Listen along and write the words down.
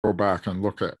go back and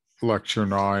look at lecture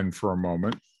 9 for a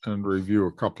moment and review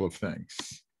a couple of things.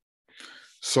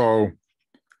 So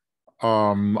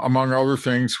among other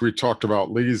things, we talked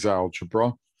about Lee's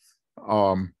algebra,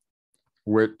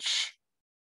 which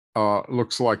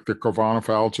looks like the Khovanov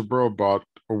algebra, but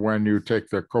when you take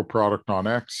the coproduct on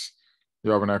X,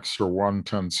 you have an extra 1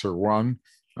 tensor 1,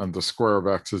 and the square of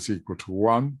X is equal to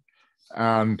 1.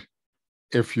 And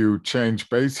if you change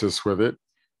basis with it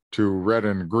to red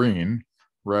and green,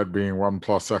 red being 1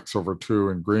 plus X over 2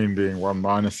 and green being 1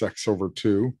 minus X over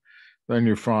 2, then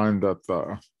you find that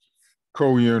the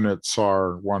co-units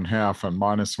are 1/2 and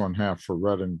minus 1/2 for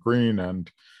red and green, and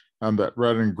that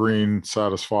red and green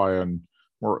satisfy an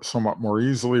somewhat more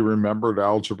easily remembered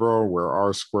algebra where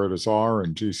R squared is R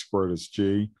and G squared is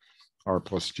G, R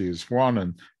plus G is 1,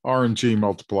 and R and G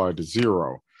multiply to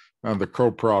 0. And the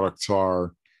coproducts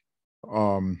are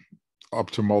up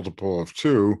to multiple of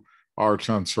 2, R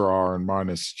tensor R and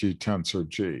minus G tensor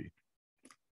G.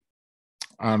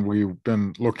 And we've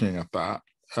been looking at that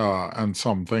and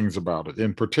some things about it.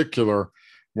 In particular,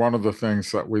 one of the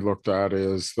things that we looked at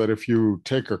is that if you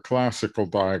take a classical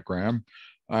diagram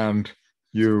and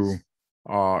you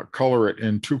color it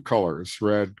in 2 colors,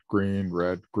 red,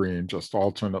 green, just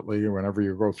alternately, whenever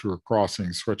you go through a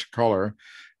crossing, switch color,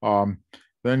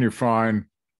 then you find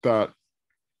that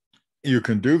you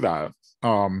can do that.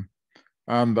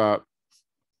 And that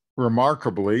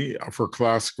remarkably, for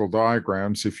classical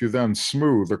diagrams, if you then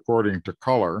smooth according to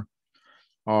color,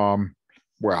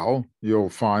 well, you'll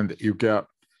find that you get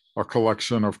a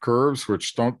collection of curves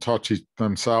which don't touch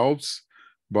themselves,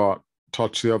 but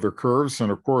touch the other curves.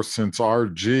 And of course, since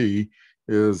RG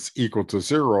is equal to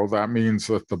 0, that means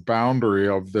that the boundary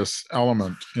of this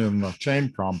element in the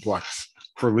chain complex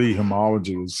for Lie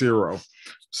homology is 0.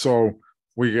 So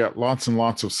we get lots and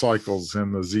lots of cycles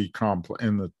in the Z complex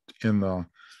in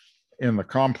the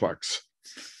complex.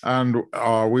 And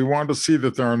we want to see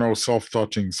that there are no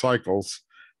self-touching cycles.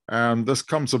 And this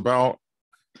comes about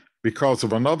because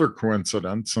of another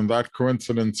coincidence, and that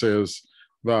coincidence is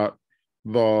that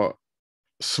the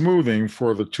smoothing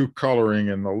for the 2 coloring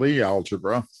in the Lie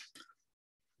algebra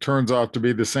turns out to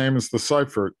be the same as the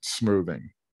Seifert smoothing.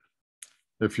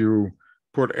 If you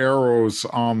put arrows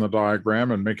on the diagram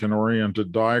and make an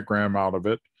oriented diagram out of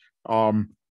it,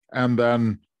 and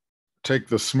then take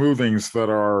the smoothings that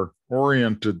are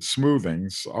oriented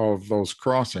smoothings of those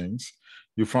crossings,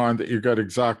 you find that you get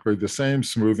exactly the same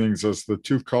smoothings as the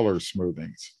 2 color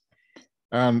smoothings.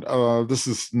 And this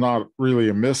is not really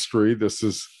a mystery. This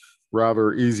is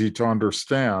rather easy to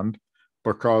understand,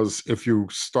 because if you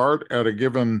start at a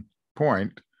given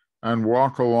point and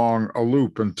walk along a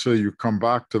loop until you come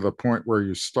back to the point where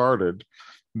you started,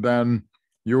 then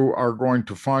you are going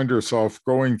to find yourself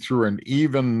going through an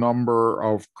even number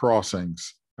of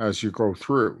crossings as you go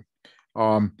through.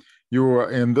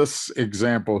 In this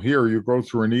example here, you go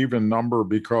through an even number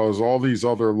because all these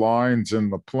other lines in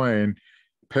the plane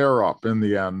pair up in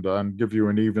the end and give you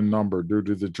an even number due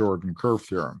to the Jordan curve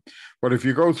theorem. But if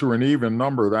you go through an even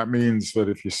number, that means that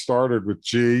if you started with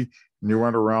G and you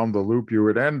went around the loop, you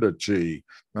would end at G.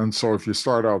 And so if you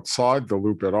start outside the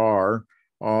loop at R,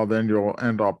 then you'll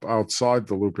end up outside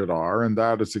the loop at R, and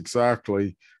that is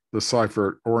exactly the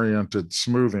Seifert-oriented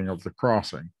smoothing of the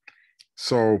crossing.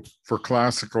 So for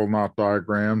classical knot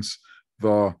diagrams,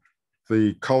 the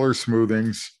color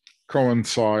smoothings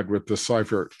coincide with the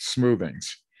Seifert smoothings.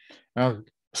 Now,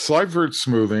 Seifert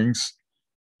smoothings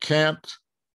can't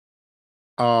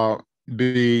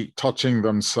be touching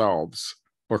themselves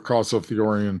because of the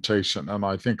orientation. And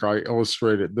I think I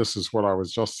illustrated, this is what I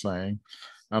was just saying,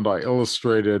 and I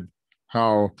illustrated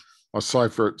how a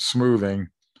Seifert smoothing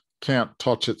can't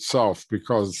touch itself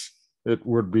because it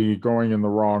would be going in the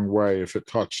wrong way if it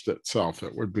touched itself.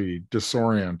 It would be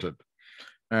disoriented.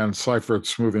 And Seifert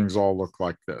smoothings all look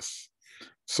like this.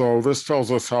 So this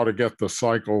tells us how to get the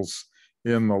cycles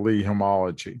in the Lie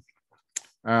homology.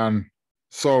 And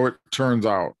so it turns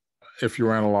out, if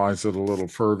you analyze it a little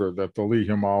further, that the Lie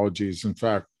homology is in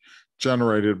fact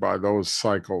generated by those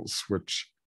cycles which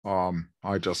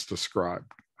I just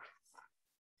described.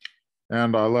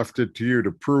 And I left it to you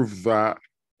to prove that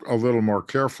a little more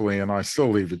carefully, and I still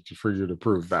leave it for you to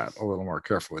prove that a little more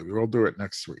carefully. We will do it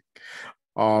next week.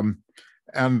 And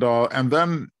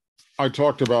then I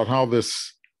talked about how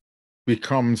this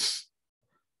becomes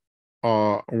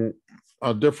a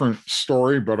different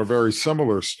story, but a very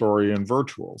similar story in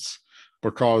virtuals,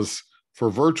 because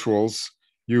for virtuals,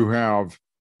 you have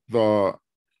a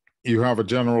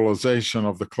generalization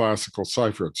of the classical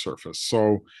Seifert surface.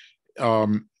 So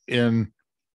in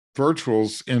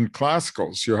virtuals, in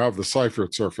classicals, you have the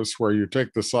Seifert surface where you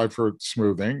take the Seifert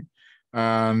smoothing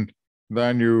and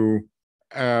then you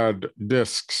add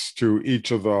disks to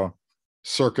each of the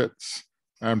circuits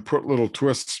and put little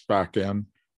twists back in,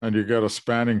 and you get a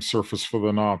spanning surface for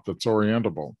the knot that's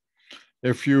orientable.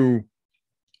 If you,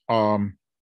 now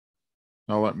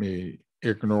let me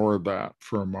ignore that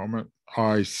for a moment.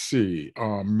 I see,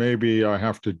 maybe I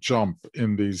have to jump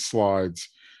in these slides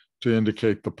to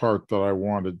indicate the part that I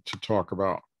wanted to talk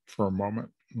about for a moment.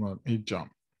 Let me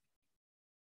jump.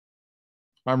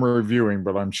 I'm reviewing,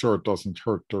 but I'm sure it doesn't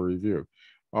hurt to review.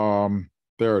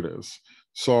 There it is.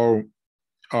 So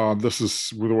this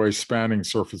is the way spanning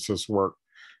surfaces work.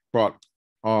 But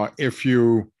if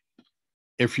you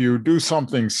do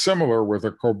something similar with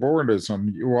a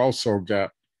cobordism, you also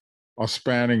get a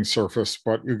spanning surface,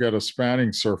 but you get a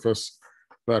spanning surface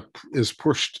that is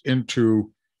pushed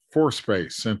into four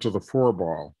space, into the four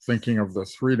ball, thinking of the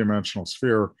three-dimensional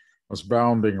sphere as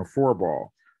bounding a four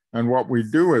ball. And what we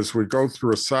do is we go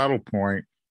through a saddle point,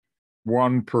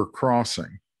 one per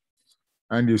crossing.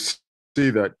 And you see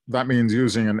that means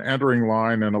using an entering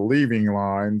line and a leaving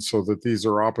line so that these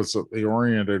are oppositely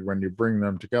oriented when you bring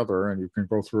them together, and you can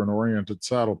go through an oriented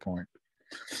saddle point.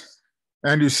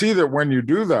 And you see that when you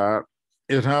do that,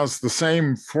 it has the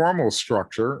same formal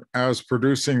structure as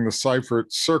producing the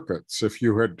Seifert circuits. If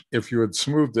you had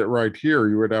smoothed it right here,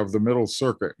 you would have the middle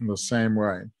circuit in the same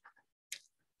way.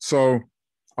 So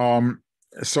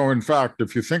in fact,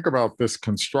 if you think about this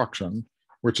construction,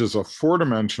 which is a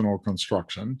four-dimensional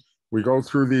construction, we go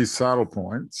through these saddle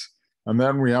points, and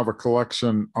then we have a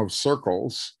collection of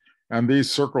circles, and these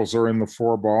circles are in the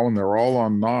four ball, and they're all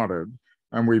unknotted,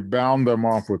 and we bound them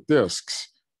off with disks,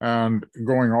 and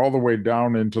going all the way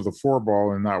down into the four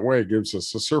ball in that way gives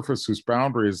us a surface whose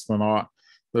boundary is the knot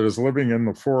that is living in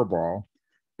the four ball.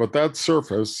 But that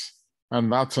surface,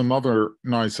 and that's another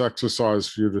nice exercise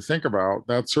for you to think about,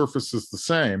 that surface is the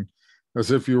same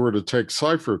as if you were to take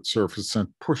Seifert surface and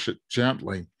push it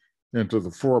gently into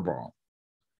the four ball.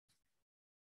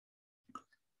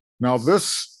 Now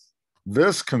this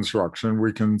construction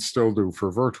we can still do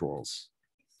for virtuals.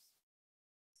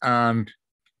 And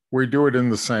we do it in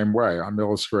the same way. I'm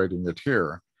illustrating it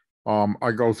here.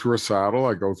 I go through a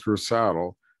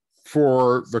saddle,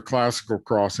 for the classical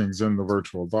crossings in the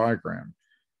virtual diagram.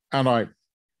 And I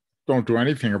don't do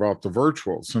anything about the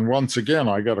virtuals. And once again,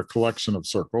 I get a collection of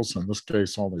circles, in this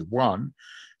case, only one.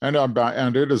 And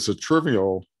it is a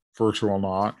trivial virtual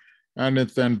knot, and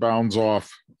it then bounds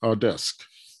off a disk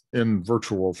in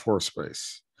virtual four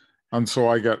space. And so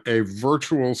I get a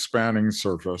virtual spanning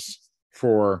surface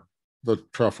for the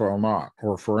trefoil knot,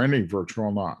 or for any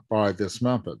virtual knot, by this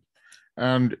method.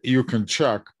 And you can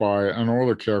check by an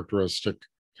Euler characteristic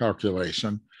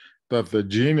calculation that the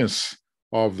genus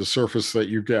of the surface that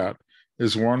you get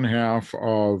is 1/2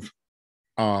 of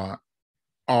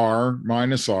r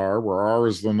minus r, where r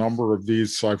is the number of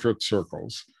these Seifert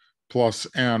circles, plus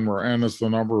n, where n is the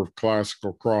number of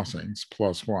classical crossings,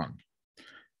 plus 1.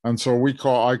 And so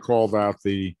I call that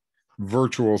the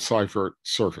virtual Seifert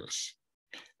surface.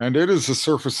 And it is a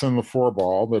surface in the four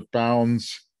ball that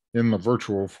bounds, in the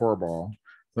virtual four ball,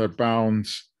 that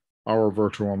bounds our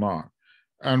virtual knot.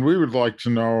 And we would like to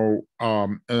know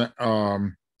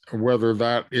whether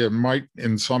that it might,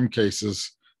 in some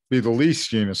cases, be the least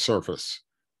genus surface.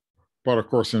 But of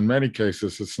course, in many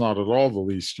cases, it's not at all the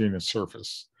least genus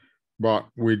surface. But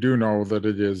we do know that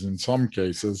it is in some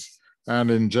cases. And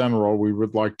in general, we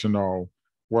would like to know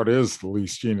what is the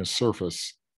least genus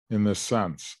surface in this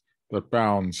sense that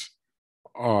bounds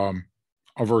a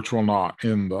virtual knot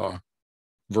in the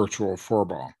virtual four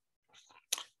ball.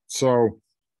 So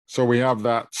we have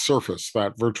that surface,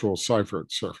 that virtual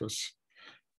Seifert surface.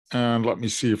 And let me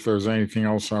see if there's anything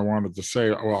else I wanted to say.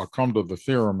 Well, I'll come to the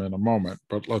theorem in a moment,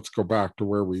 but let's go back to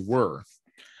where we were.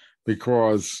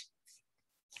 Because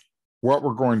what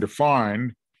we're going to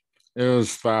find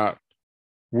is that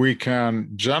we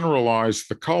can generalize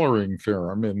the coloring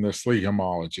theorem in this Lie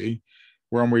homology.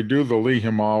 When we do the Lie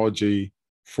homology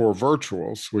for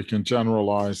virtuals, we can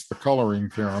generalize the coloring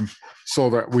theorem so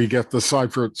that we get the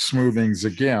Seifert smoothings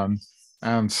again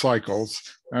and cycles,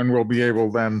 and we'll be able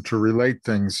then to relate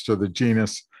things to the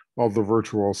genus of the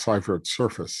virtual Seifert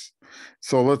surface.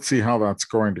 So let's see how that's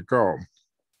going to go.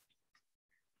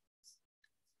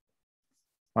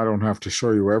 I don't have to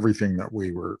show you everything that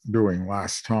we were doing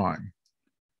last time.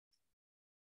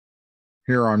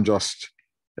 Here I'm just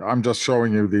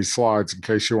showing you these slides in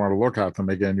case you want to look at them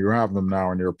again. You have them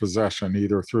now in your possession,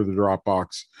 either through the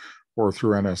Dropbox or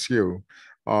through NSU.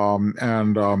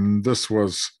 This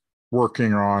was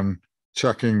working on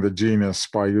checking the genus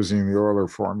by using the Euler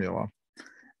formula.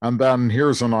 And then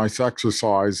here's a nice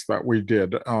exercise that we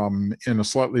did in a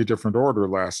slightly different order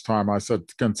last time. I said,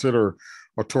 consider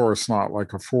a torus knot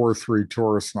like a 4-3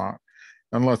 torus knot.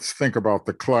 And let's think about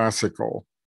the classical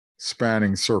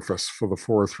spanning surface for the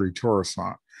 4-3 torus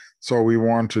knot. So we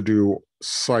want to do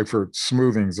Seifert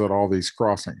smoothings at all these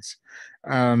crossings.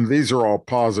 And these are all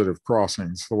positive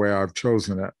crossings, the way I've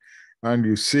chosen it. And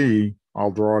you see,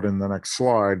 I'll draw it in the next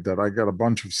slide, that I get a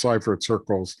bunch of Seifert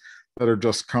circles that are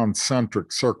just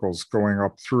concentric circles going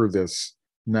up through this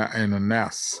in a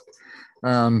nest.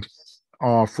 And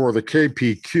for the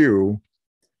KPQ,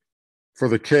 for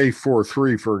the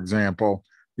K43, for example,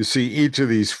 you see each of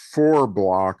these 4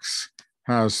 blocks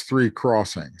has 3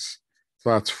 crossings.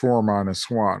 So that's 4 minus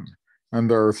 1. And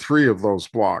there are 3 of those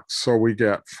blocks. So we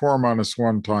get 4 minus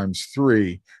 1 times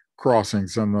 3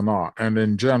 crossings in the knot. And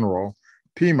in general,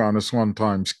 P minus 1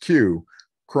 times Q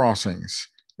crossings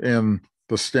in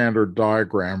the standard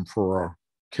diagram for a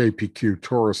KPQ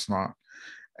torus knot.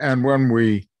 And when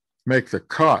we make the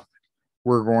cut,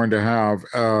 we're going to have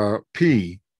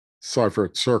P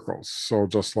Seifert circles. So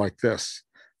just like this.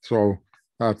 So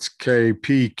that's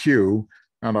KPQ,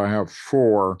 and I have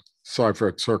 4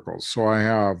 Seifert circles. So I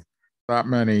have that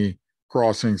many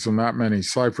crossings and that many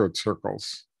Seifert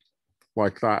circles,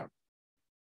 like that.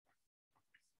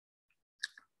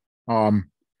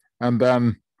 And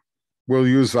then we'll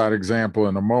use that example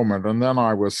in a moment. And then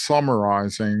I was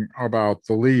summarizing about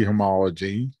the Lie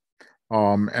homology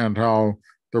and how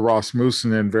the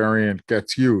Rasmussen invariant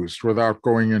gets used without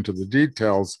going into the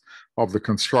details of the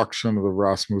construction of the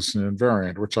Rasmussen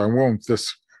invariant, which I won't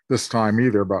this time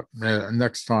either, but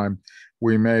next time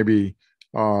we may be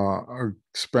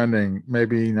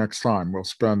maybe next time we'll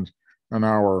spend an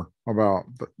hour about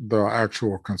the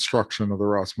actual construction of the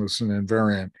Rasmussen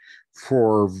invariant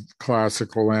for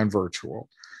classical and virtual.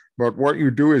 But what you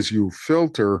do is you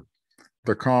filter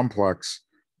the complex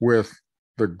with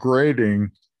the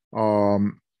grading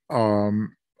that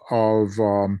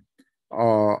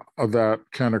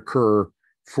can occur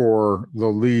for the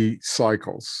Lie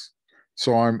cycles.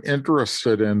 So I'm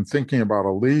interested in thinking about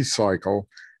a Lie cycle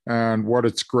and what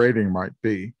its grading might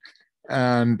be.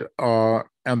 And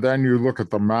then you look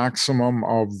at the maximum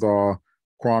of the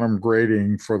quantum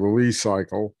grading for the Lie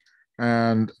cycle,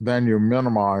 and then you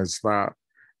minimize that,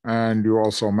 and you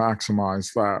also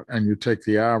maximize that, and you take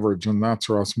the average, and that's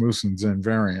Rasmussen's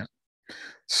invariant.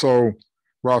 So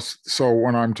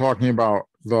when I'm talking about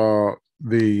the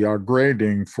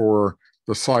grading for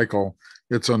the cycle,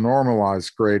 it's a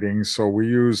normalized grading. So we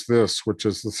use this, which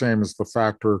is the same as the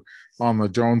factor on the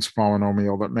Jones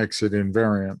polynomial that makes it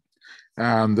invariant.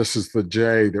 And this is the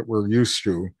J that we're used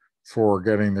to for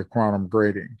getting the quantum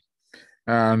grading.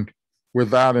 And with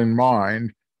that in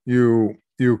mind, you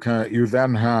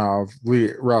then have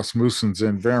Rasmussen's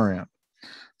invariant.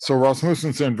 So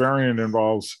Rasmussen's invariant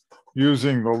involves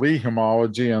using the Lie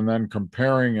homology and then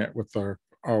comparing it with the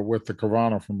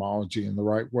Khovanov homology in the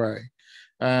right way.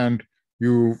 And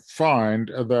you find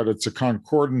that it's a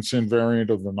concordance invariant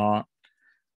of the knot,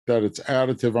 that it's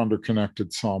additive under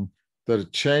connected sum, that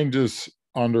it changes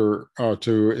under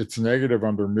to its negative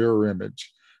under mirror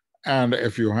image. And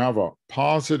if you have a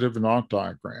positive knot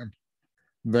diagram,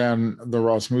 then the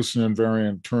Rasmussen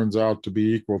invariant turns out to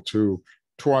be equal to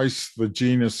twice the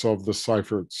genus of the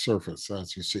Seifert surface,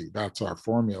 as you see. That's our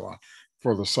formula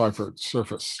for the Seifert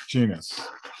surface genus.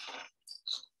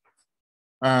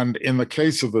 And in the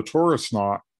case of the torus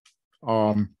knot,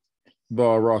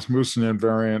 the Rasmussen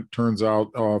invariant turns out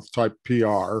of type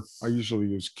PR. I usually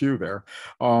use Q there.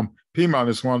 P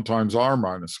minus 1 times R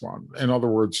minus 1. In other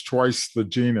words, twice the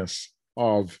genus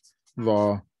of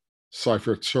the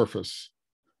Seifert surface.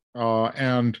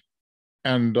 And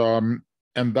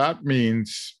that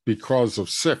means, because of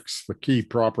 6, the key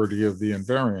property of the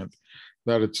invariant,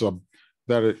 that it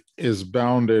is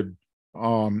bounded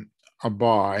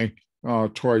by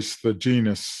twice the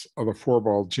genus of the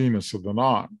 4-ball genus of the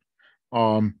knot.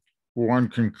 One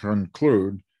can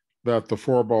conclude that the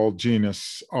 4-ball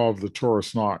genus of the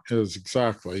torus knot is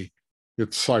exactly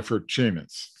its Seifert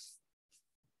genus.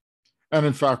 And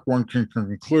in fact, one can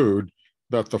conclude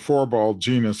that the 4-ball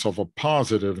genus of a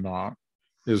positive knot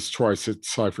is twice its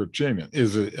Seifert genus,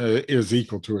 is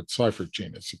equal to its Seifert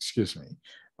genus, excuse me.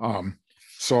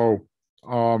 So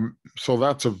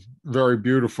that's a very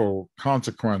beautiful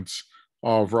consequence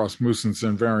of Rasmussen's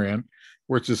invariant,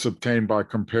 which is obtained by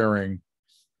comparing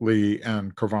Lie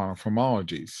and Khovanov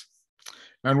homologies.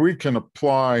 And we can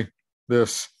apply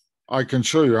this. I can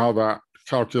show you how that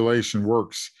calculation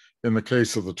works in the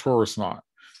case of the torus knot.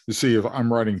 You see, if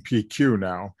I'm writing PQ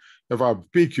now, if I have a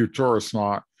PQ torus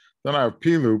knot, then I have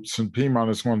P loops and P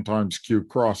minus 1 times Q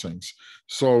crossings.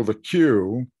 So the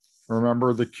Q,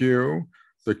 remember the Q?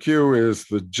 The Q is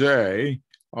the J,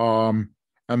 and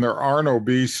there are no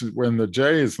B, when the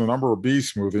J is the number of B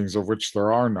smoothings of which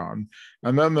there are none,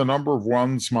 and then the number of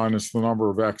ones minus the number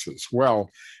of X's. Well,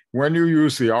 when you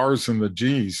use the R's and the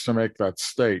G's to make that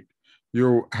state,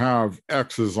 you have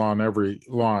X's on every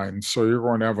line, so you're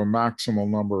going to have a maximal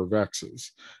number of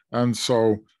X's. And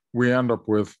so we end up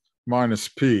with minus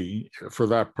P for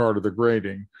that part of the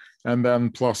grading, and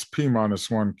then plus P minus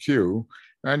 1Q,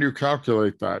 and you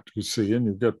calculate that, you see, and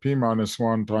you get P minus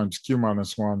 1 times Q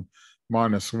minus 1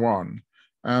 minus 1.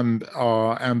 And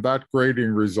that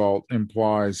grading result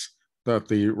implies that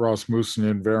the Rasmussen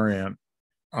invariant,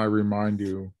 I remind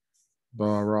you, the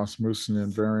Rasmussen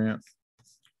invariant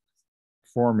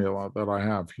formula that I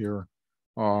have here,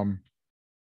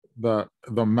 that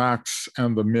the max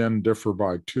and the min differ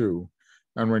by 2.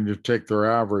 And when you take their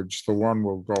average, the 1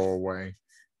 will go away,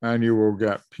 and you will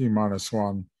get P minus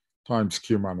 1 times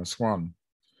Q minus 1.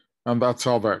 And that's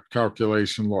how that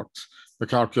calculation looks. The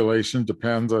calculation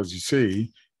depends, as you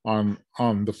see, on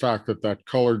the fact that that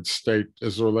colored state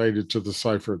is related to the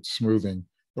Seifert smoothing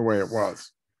the way it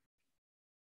was.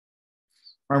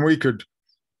 And we could,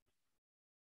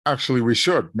 actually we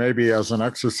should, maybe as an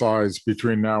exercise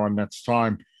between now and next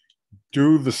time,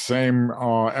 do the same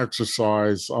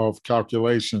exercise of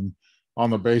calculation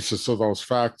on the basis of those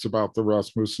facts about the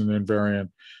Rasmussen invariant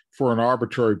for an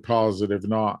arbitrary positive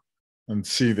knot, and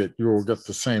see that you will get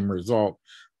the same result,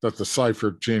 that the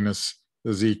Seifert genus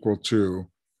is equal to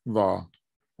the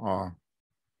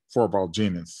four-ball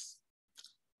genus.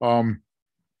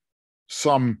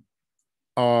 Some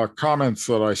comments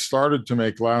that I started to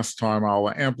make last time,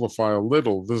 I'll amplify a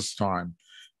little this time,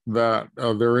 that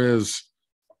there is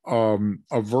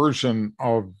a version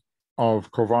of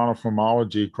Khovanov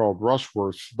homology called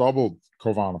Rushworth's doubled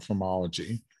Khovanov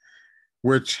homology,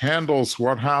 which handles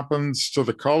what happens to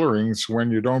the colorings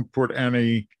when you don't put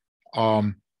any,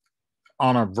 on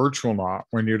a virtual knot,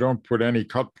 when you don't put any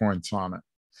cut points on it.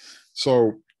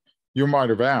 So you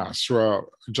might have asked,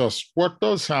 just what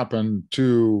does happen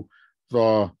to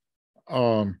the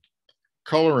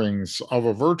colorings of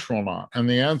a virtual knot? And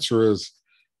the answer is,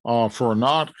 for a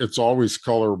knot, it's always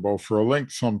colorable. For a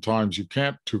link, sometimes you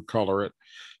can't two-color it.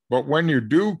 But when you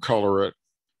do color it,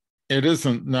 it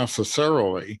isn't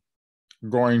necessarily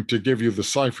going to give you the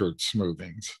Seifert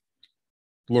smoothings.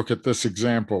 Look at this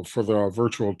example for the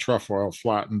virtual trefoil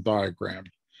flattened diagram.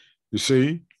 You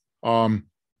see, the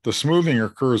smoothing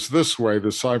occurs this way,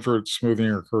 the Seifert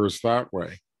smoothing occurs that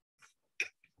way.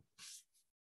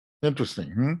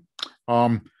 Interesting.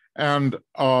 In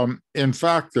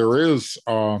fact, there is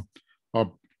a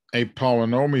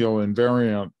polynomial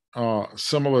invariant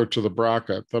similar to the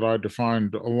bracket that I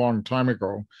defined a long time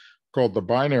ago, called the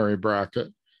binary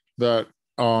bracket, that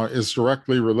is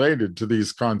directly related to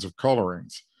these kinds of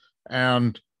colorings.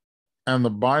 And the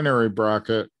binary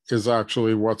bracket is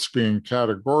actually what's being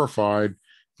categorified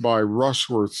by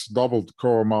Rushworth's doubled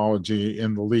cohomology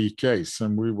in the Lie case,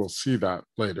 and we will see that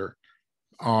later.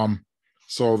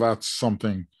 So that's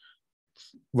something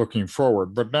looking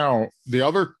forward. But now the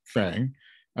other thing,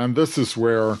 and this is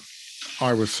where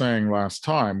I was saying last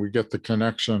time, we get the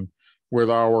connection with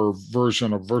our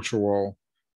version of virtual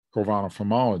Khovanov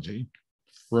homology.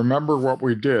 Remember what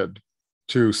we did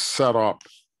to set up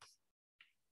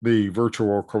the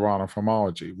virtual Khovanov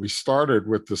homology. We started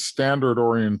with the standard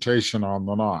orientation on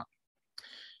the knot,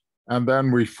 and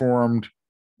then we formed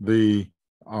the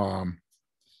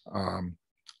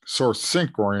source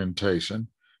sink orientation,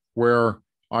 where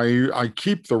I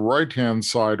keep the right-hand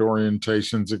side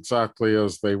orientations exactly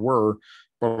as they were,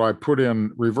 but I put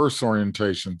in reverse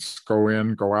orientations, go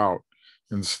in, go out,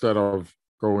 instead of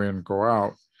go in, go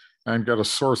out, and get a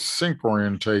source sink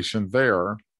orientation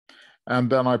there.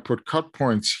 And then I put cut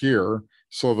points here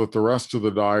so that the rest of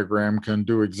the diagram can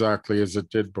do exactly as it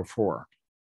did before.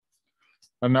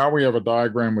 And now we have a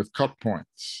diagram with cut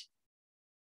points.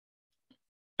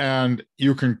 And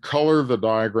you can color the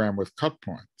diagram with cut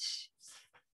points.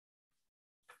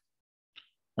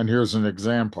 And here's an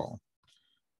example.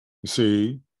 You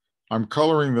see, I'm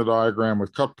coloring the diagram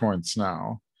with cut points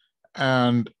now.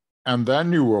 And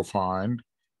then you will find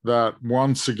that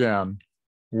once again,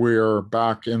 we're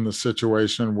back in the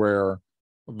situation where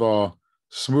the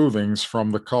smoothings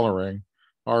from the coloring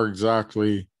are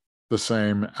exactly the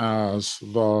same as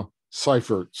the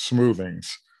Seifert smoothings,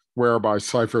 where by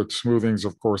Seifert smoothings,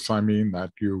 of course, I mean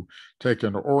that you take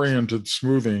an oriented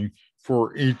smoothing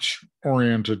for each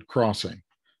oriented crossing,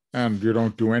 and you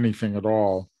don't do anything at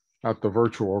all at the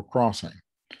virtual crossing.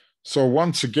 So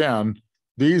once again,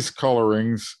 these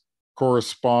colorings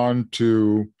correspond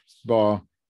to the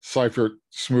Seifert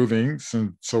smoothings,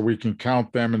 and so we can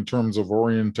count them in terms of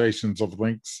orientations of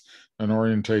links and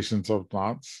orientations of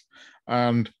knots.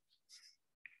 And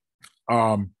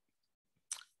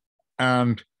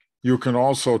you can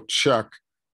also check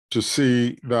to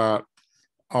see that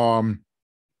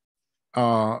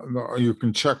you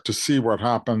can check to see what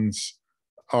happens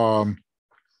to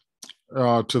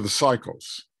the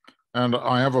cycles. And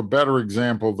I have a better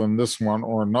example than this one,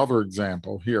 or another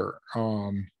example here.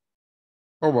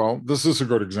 Oh, well, this is a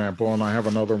good example, and I have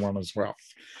another one as well.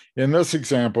 In this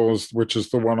example, which is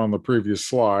the one on the previous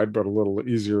slide, but a little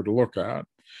easier to look at,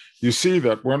 you see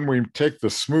that when we take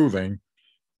the smoothing,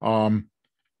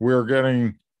 we're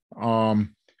getting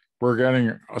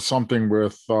something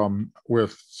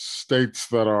with states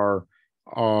that are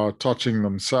touching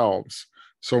themselves.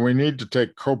 So we need to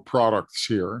take coproducts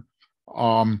here.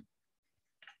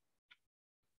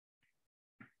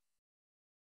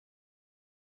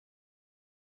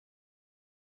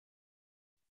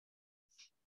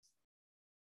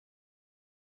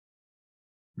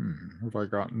 Have I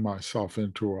gotten myself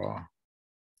into a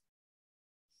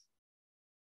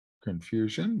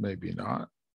confusion? Maybe not.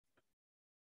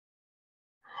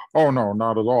 Oh, no,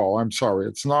 not at all. I'm sorry.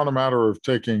 It's not a matter of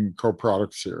taking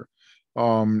coproducts here.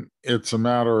 It's a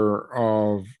matter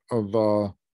of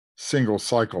the single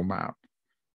cycle map.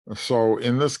 So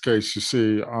in this case, you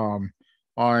see,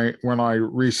 when I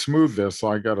re-smooth this,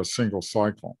 I get a single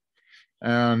cycle.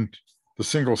 And the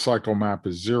single cycle map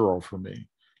is 0 for me.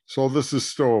 So this is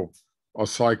still a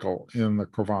cycle in the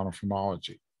Khovanov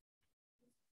homology.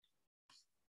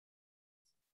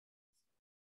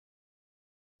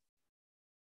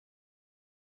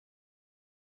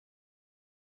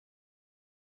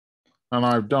 And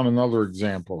I've done another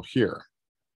example here.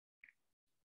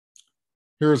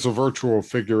 Here's a virtual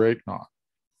figure 8 knot.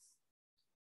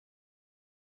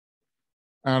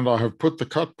 And I have put the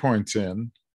cut points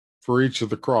in for each of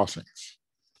the crossings.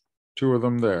 2 of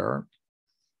them there.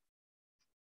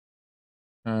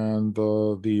 And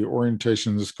the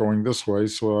orientation is going this way,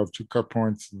 so I have 2 cut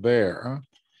points there.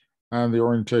 And the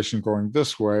orientation going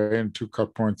this way and 2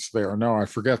 cut points there. Now I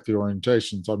forget the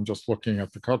orientations. I'm just looking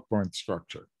at the cut point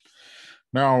structure.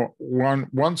 Now,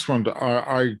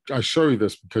 I show you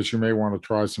this because you may want to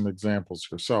try some examples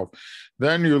yourself.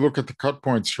 Then you look at the cut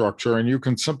point structure, and you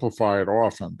can simplify it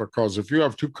often, because if you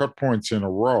have 2 cut points in a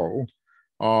row,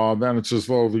 then it's as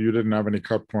though you didn't have any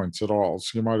cut points at all.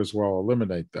 So you might as well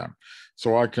eliminate them.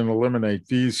 So I can eliminate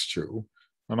these 2,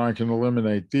 and I can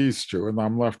eliminate these 2, and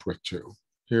I'm left with 2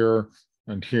 here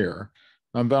and here.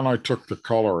 And then I took the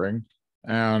coloring,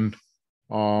 and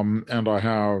I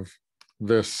have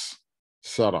this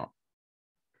setup.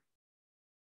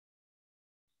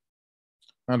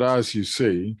 And as you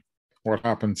see, what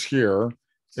happens here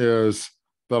is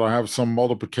that I have some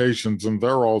multiplications, and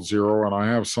they're all 0, and I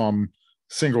have some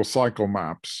single cycle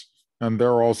maps, and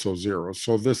they're also 0.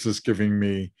 So this is giving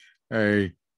me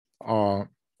a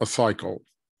cycle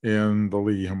in the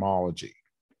Lie homology.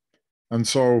 And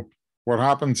so what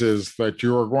happens is that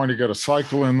you are going to get a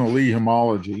cycle in the Lie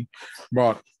homology,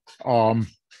 but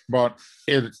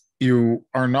you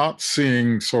are not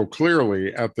seeing so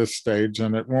clearly at this stage,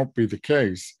 and it won't be the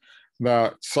case,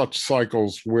 that such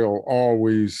cycles will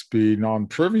always be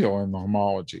non-trivial in the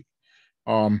homology.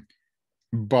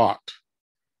 But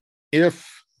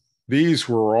if these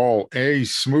were all A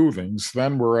smoothings,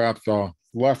 then we're at the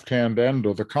left-hand end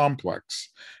of the complex,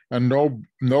 and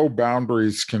no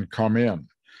boundaries can come in.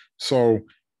 So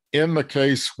in the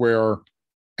case where,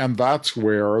 and that's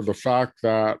where the fact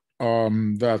that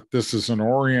that this is an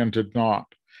oriented knot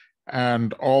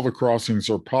and all the crossings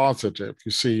are positive,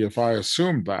 you see, if I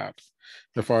assume that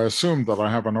I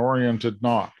have an oriented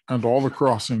knot and all the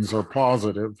crossings are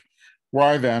positive,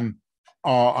 why then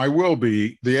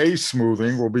the A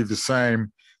smoothing will be the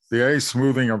same. The A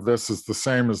smoothing of this is the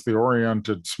same as the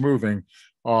oriented smoothing.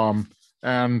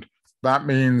 And that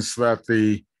means that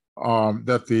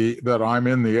that I'm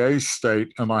in the A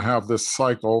state, and I have this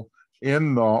cycle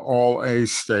in the all A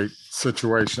state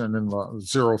situation in the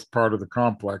 0th part of the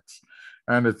complex.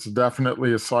 And it's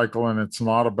definitely a cycle, and it's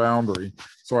not a boundary.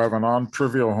 So I have a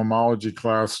non-trivial homology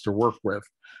class to work with.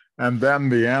 And then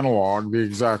the analog, the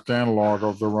exact analog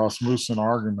of the Rasmussen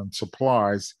arguments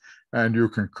applies, and you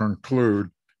can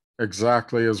conclude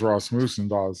exactly as Rasmussen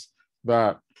does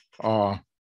that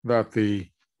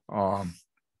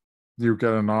you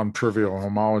get a non-trivial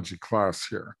homology class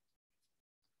here.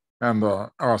 And the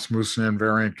Rasmussen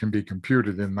invariant can be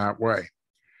computed in that way.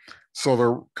 So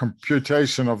the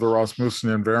computation of the Rasmussen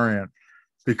invariant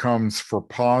becomes, for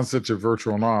positive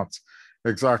virtual knots,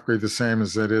 exactly the same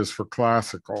as it is for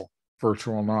classical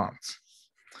virtual knots.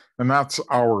 And that's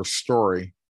our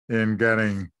story in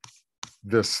getting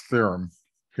this theorem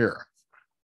here.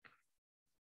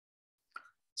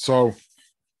 So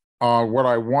what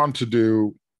I want to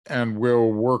do and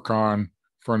will work on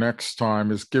for next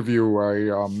time is give you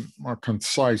a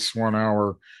concise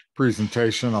 1-hour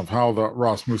presentation of how the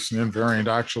Rasmussen invariant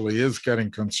actually is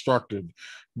getting constructed,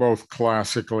 both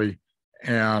classically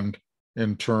and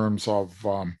in terms of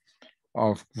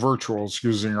virtuals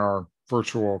using our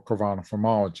virtual Khovanov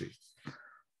homology.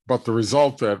 But the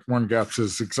result that one gets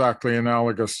is exactly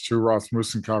analogous to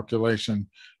Rasmussen calculation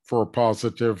for a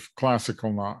positive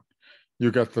classical knot.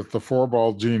 You get that the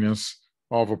four-ball genus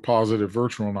of a positive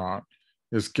virtual knot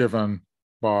is given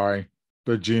by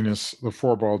the genus, the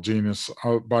four-ball genus,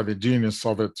 by the genus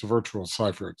of its virtual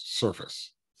Seifert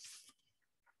surface.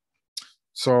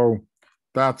 So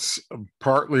that's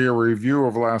partly a review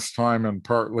of last time and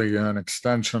partly an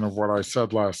extension of what I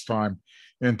said last time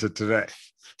into today.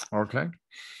 Okay.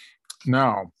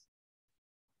 Now,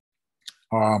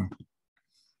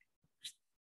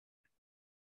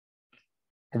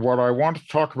 what I want to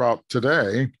talk about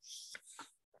today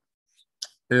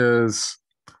is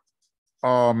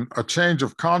a change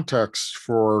of context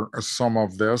for some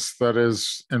of this that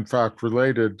is, in fact,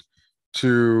 related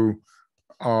to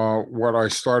what I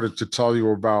started to tell you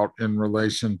about in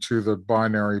relation to the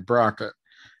binary bracket.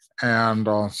 And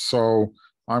so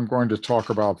I'm going to talk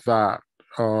about that,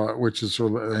 which is,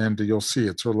 and you'll see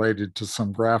it's related to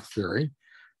some graph theory.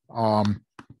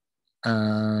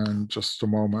 And just a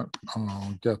moment,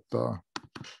 I'll get the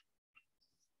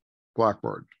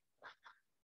Blackboard.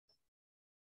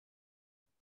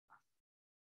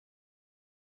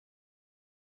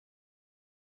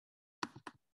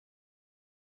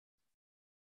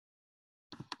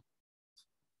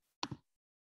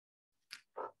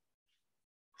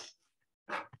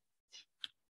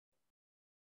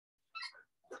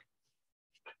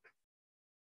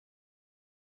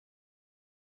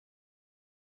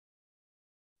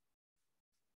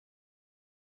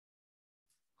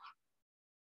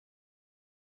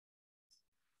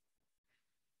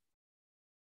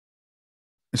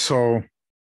 So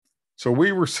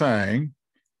we were saying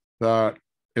that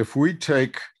if we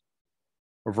take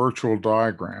a virtual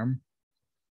diagram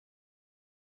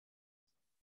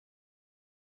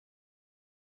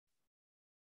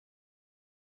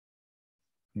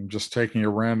I'm just taking a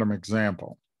random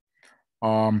example.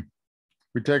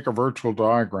 We take a virtual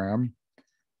diagram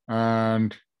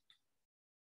and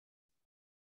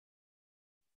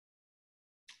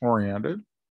orient it.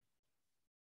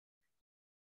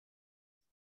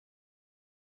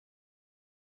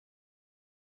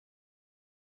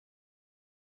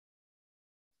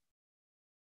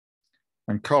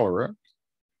 And color it.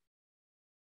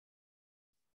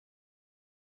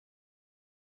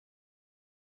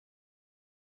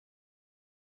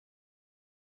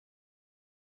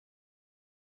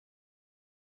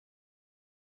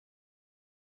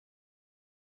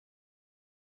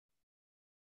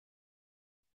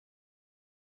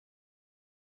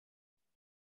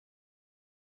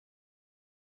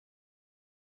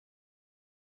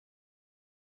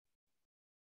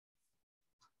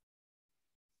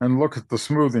 And look at the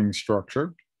smoothing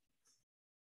structure.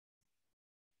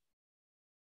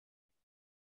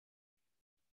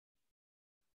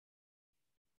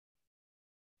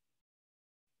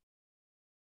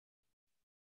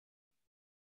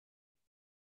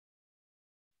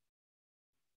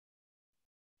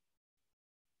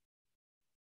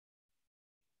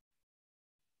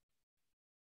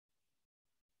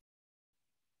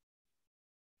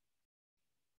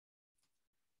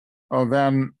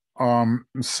 Then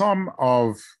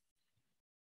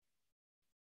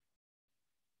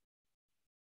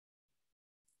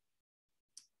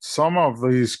some of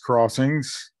these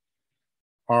crossings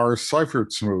are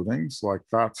Seifert smoothings, like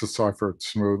that's a Seifert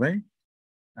smoothing,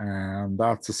 and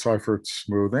that's a Seifert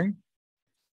smoothing.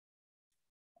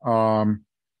 And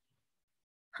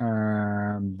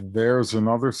there's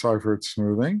another Seifert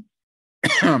smoothing,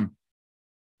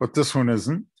 but this one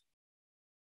isn't.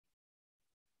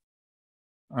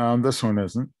 And this one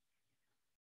isn't.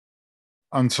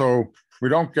 And so we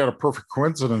don't get a perfect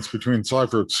coincidence between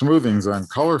Seifert smoothings and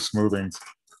color smoothings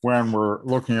when we're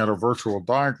looking at a virtual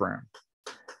diagram.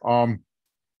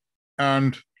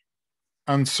 And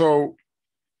so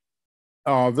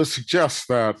this suggests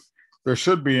that there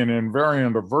should be an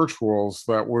invariant of virtuals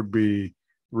that would be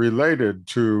related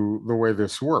to the way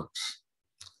this works.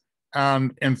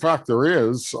 And in fact, there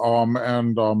is, I'm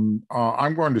going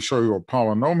to show you a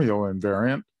polynomial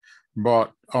invariant,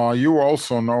 but you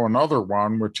also know another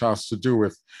one, which has to do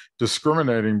with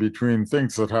discriminating between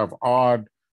things that have odd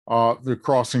the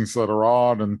crossings that are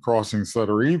odd and crossings that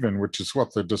are even, which is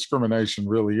what the discrimination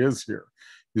really is here.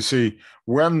 You see,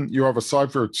 when you have a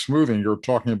Seifert smoothing, you're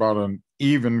talking about an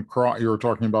even, you're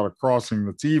talking about a crossing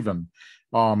that's even.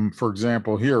 For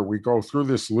example, here we go through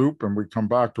this loop and we come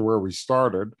back to where we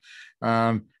started.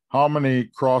 And how many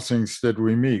crossings did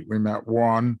we meet? We met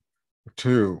 1,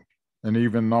 2, an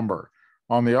even number.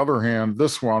 On the other hand,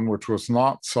 this one, which was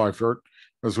not Seifert,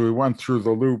 as we went through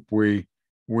the loop, we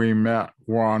met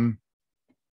 1,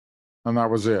 and that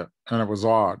was it, and it was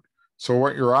odd. So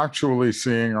what you're actually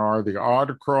seeing are the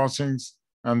odd crossings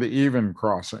and the even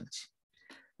crossings.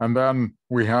 And then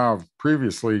we have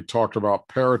previously talked about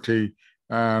parity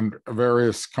and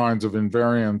various kinds of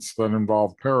invariants that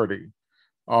involve parity.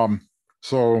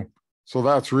 So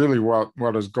that's really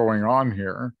what is going on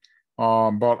here.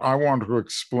 But I want to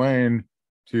explain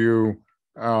to you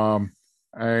a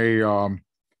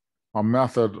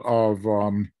method of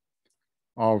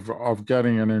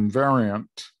getting an invariant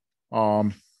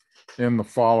in the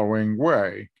following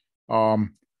way.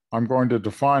 I'm going to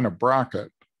define a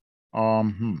bracket. I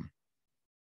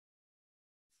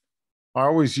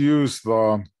always use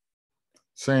the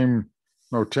same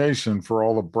notation for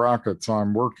all the brackets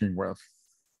I'm working with.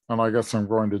 And I guess I'm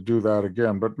going to do that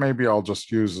again, but maybe I'll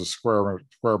just use a square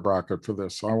bracket for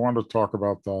this. I want to talk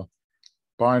about the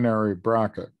binary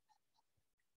bracket.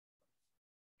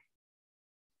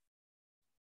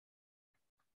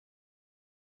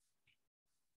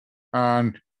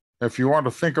 And if you want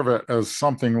to think of it as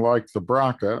something like the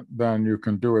bracket, then you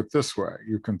can do it this way.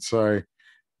 You can say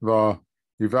the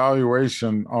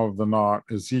evaluation of the knot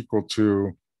is equal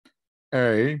to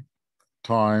A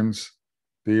times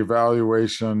the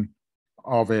evaluation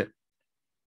of it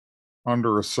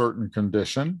under a certain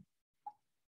condition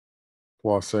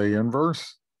plus A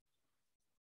inverse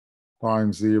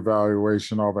times the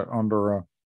evaluation of it under a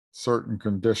certain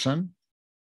condition,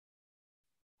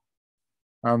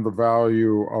 and the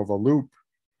value of a loop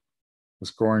is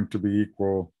going to be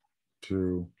equal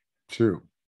to 2.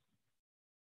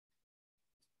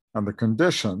 And the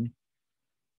condition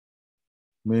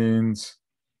means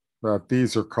that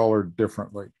these are colored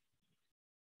differently.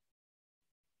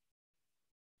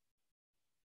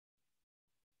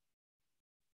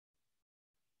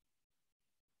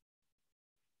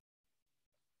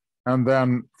 And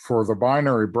then for the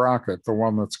binary bracket, the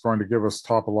one that's going to give us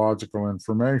topological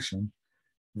information,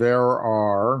 there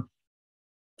are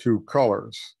 2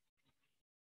 colors.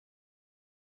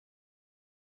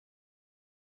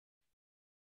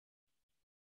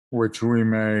 Which we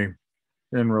may,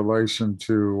 in relation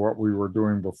to what we were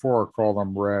doing before, call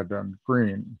them red and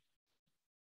green.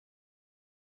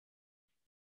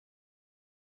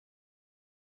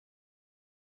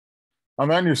 And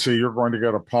then you see you're going to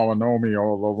get a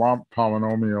polynomial, the Womp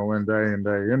polynomial in day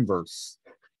inverse.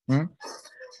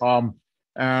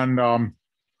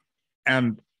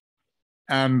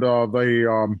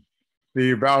 The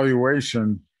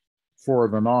evaluation for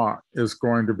the knot is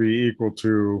going to be equal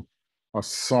to a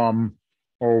sum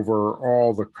over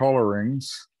all the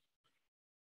colorings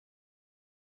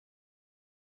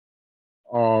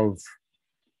of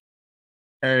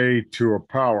A to a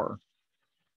power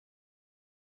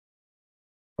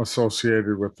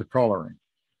associated with the coloring,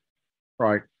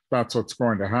 right? That's what's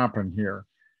going to happen here.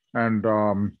 And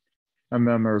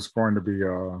then there's going to be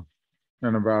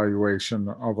an evaluation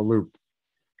of a loop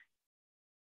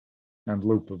and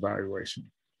loop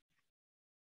evaluation.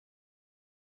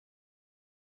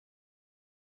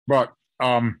 But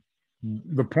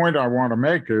the point I want to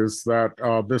make is that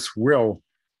this will,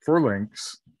 for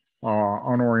links,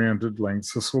 unoriented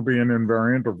links, this will be an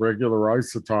invariant of regular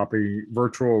isotopy,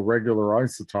 virtual regular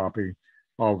isotopy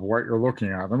of what you're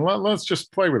looking at. And let's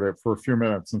just play with it for a few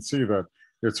minutes and see that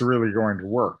it's really going to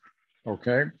work,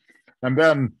 okay? And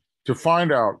then to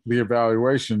find out the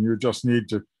evaluation, you just need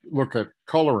to look at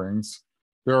colorings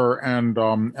there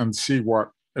and see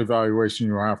what evaluation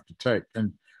you have to take.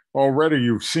 And already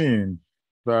you've seen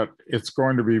that it's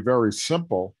going to be very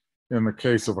simple in the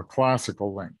case of a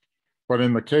classical link. But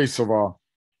in the case of a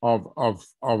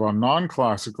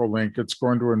non-classical link, it's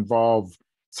going to involve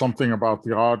something about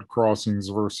the odd crossings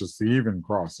versus the even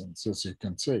crossings, as you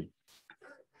can see.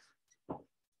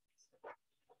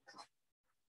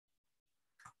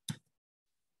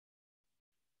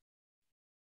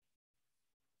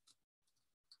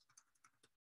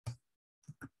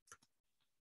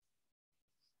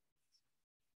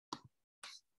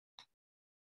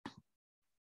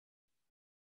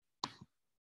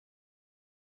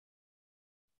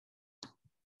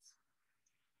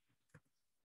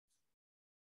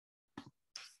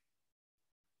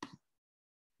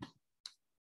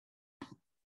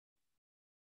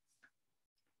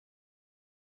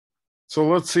 So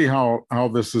let's see how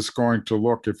this is going to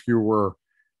look if you were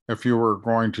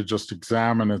going to just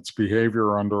examine its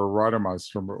behavior under a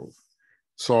Reidemeister move.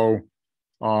 So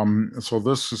so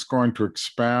this is going to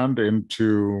expand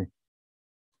into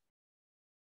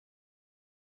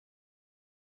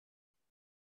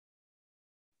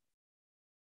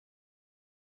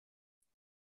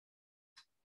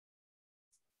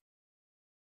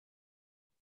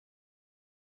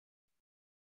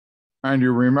and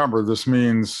you remember this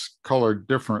means colored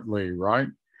differently, right?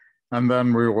 And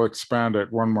then we will expand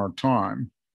it one more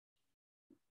time.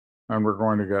 And we're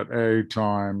going to get A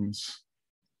times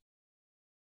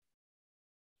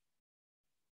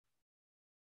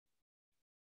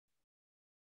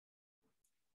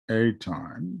A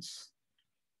times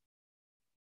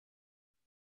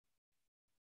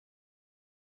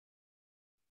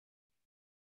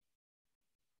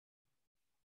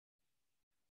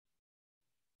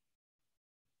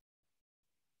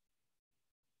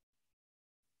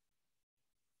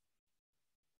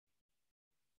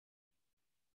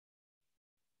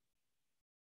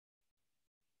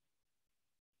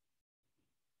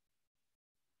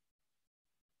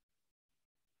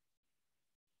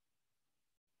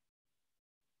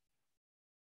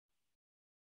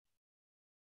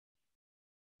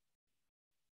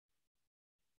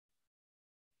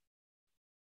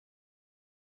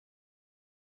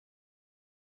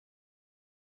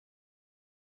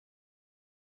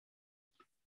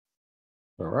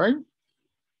all right?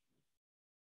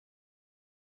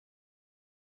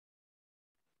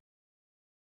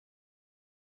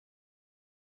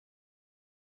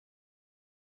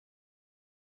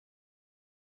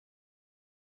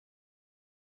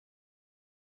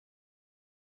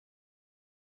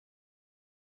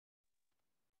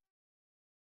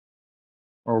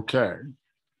 Okay,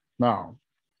 now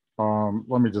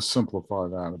let me just simplify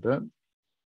that a bit.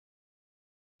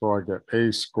 So I get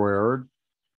A squared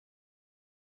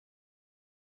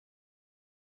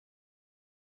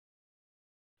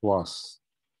plus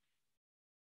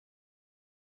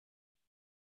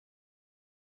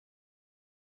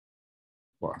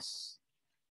plus.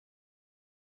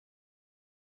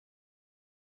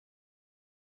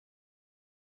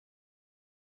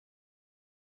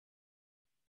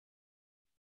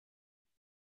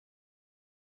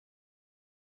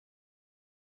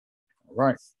 All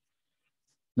right.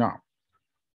 Now,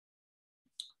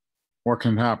 what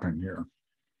can happen here?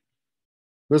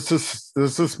 This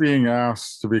is being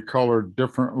asked to be colored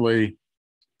differently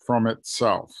from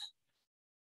itself.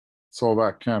 So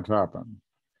that can't happen.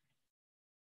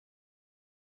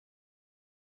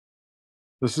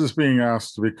 This is being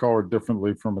asked to be colored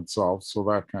differently from itself, so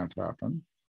that can't happen.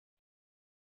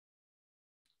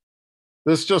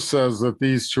 This just says that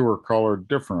these two are colored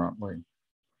differently.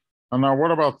 And now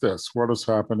what about this? What is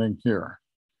happening here?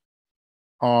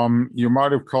 You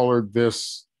might have colored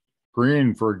this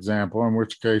green, for example, in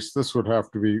which case this would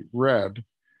have to be red,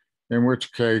 in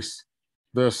which case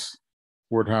this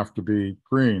would have to be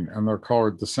green, and they're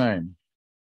colored the same.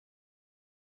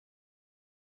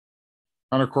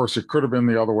 And of course, it could have been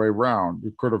the other way around.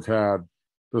 You could have had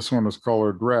this one is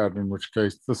colored red, in which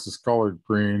case this is colored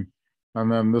green, and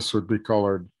then this would be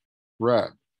colored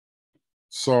red.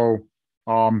 So,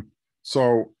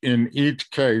 so in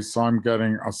each case, I'm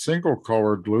getting a single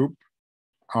colored loop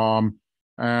um,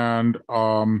 and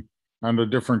a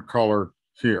different color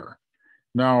here.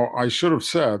 Now, I should have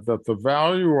said that the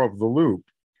value of the loop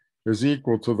is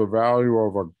equal to the value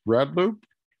of a red loop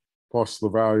plus the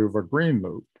value of a green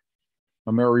loop.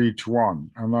 And they're each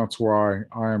one. And that's why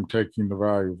I am taking the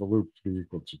value of the loop to be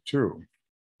equal to 2.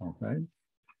 Okay.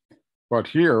 But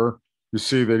here, you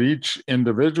see that each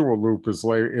individual loop is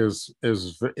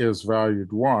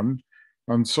valued 1.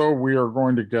 And so we are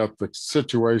going to get the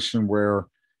situation where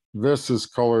this is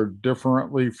colored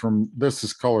differently from, this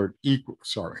is colored equal,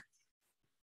 sorry.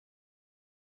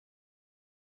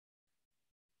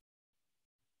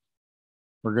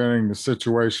 We're getting the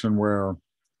situation where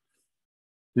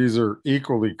these are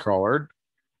equally colored,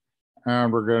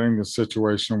 and we're getting the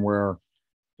situation where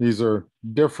these are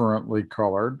differently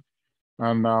colored.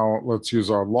 And now let's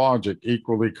use our logic.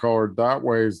 Equally colored that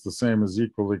way is the same as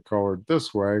equally colored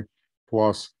this way,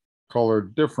 plus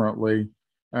colored differently.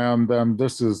 And then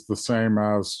this is the same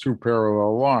as two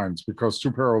parallel lines, because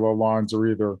two parallel lines are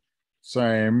either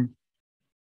same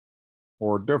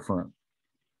or different.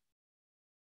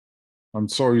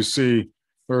 And so you see,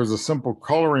 there's a simple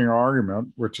coloring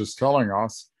argument, which is telling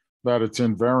us that it's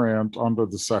invariant under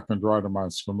the second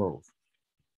Reidemeister move.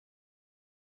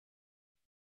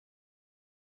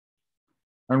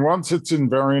 And once it's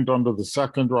invariant under the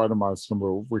second Reidemeister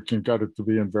move, we can get it to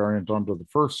be invariant under the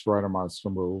first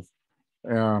Reidemeister move.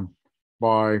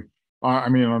 by, I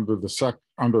mean, under the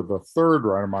third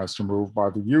Reidemeister move by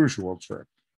the usual trick,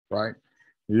 right?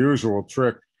 The usual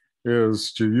trick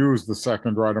is to use the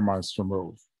second Reidemeister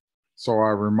move. So I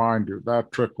remind you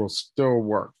that trick will still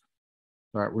work,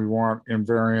 that we want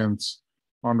invariance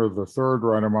under the third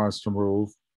Reidemeister move.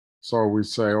 So we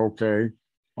say, okay,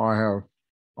 I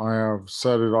have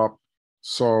set it up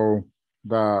so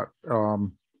that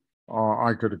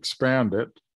I could expand it.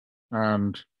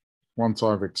 And once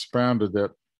I've expanded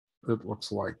it, it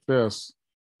looks like this,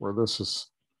 where this is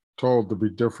told to be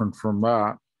different from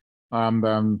that. And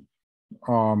then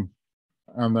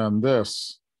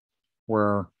this,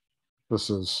 where this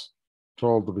is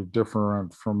told to be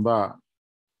different from that.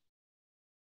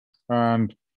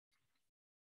 And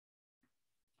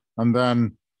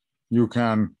then you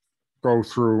can go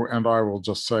through, and I will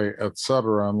just say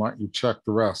etc. and let you check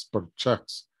the rest, but it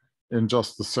checks in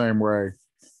just the same way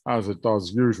as it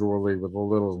does usually, with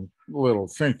a little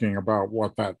thinking about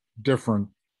what that different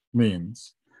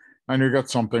means. And you get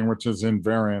something which is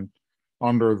invariant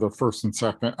under the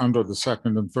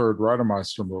second and third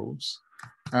Reidemeister moves.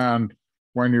 And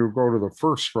when you go to the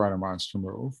first Reidemeister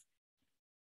move,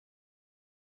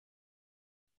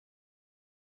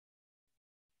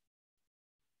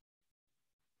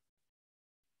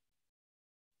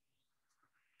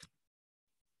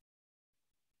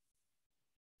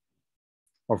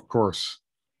 of course,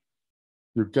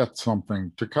 you get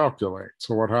something to calculate.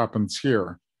 So what happens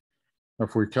here?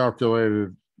 If we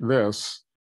calculated this,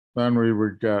 then we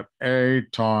would get A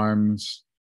times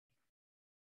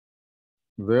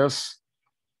this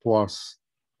plus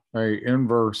A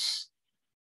inverse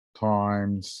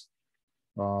times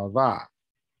that.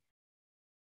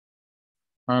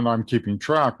 And I'm keeping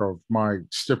track of my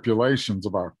stipulations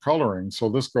about coloring, so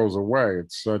this goes away.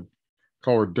 It's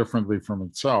colored differently from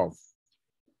itself.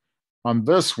 On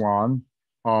this one,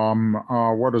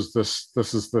 what is this?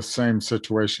 This is the same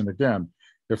situation again.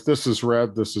 If this is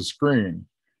red, this is green.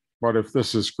 But if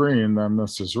this is green, then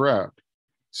this is red.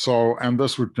 So, and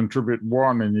this would contribute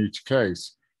 1 in each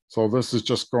case. So this is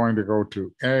just going to go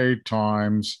to A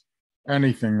times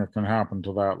anything that can happen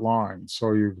to that line.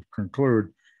 So you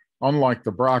conclude, unlike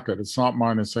the bracket, it's not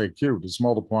minus A cubed, it's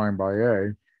multiplying by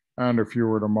A. And if you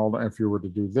were to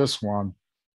do this one,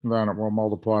 then it will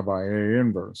multiply by A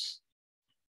inverse.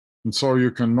 And so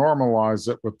you can normalize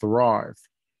it with the Rive.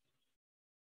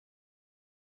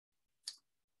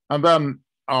 And then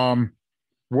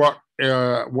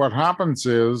what happens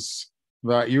is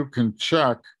that you can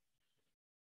check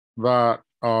that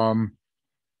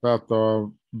that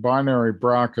the binary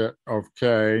bracket of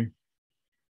K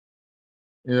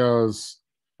is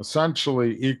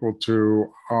essentially equal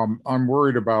to, I'm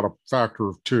worried about a factor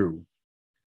of 2,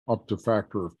 up to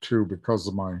factor of 2 because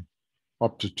of my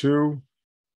up to 2.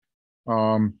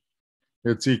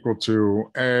 It's equal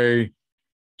to A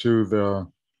to the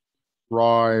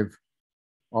Rive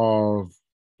of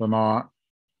the knot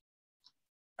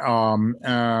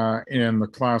in the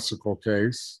classical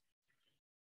case.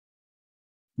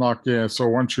 So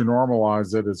once you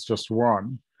normalize it, it's just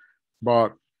 1.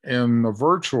 But in the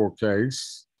virtual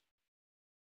case,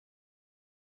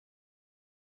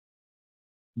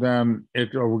 then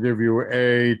it will give you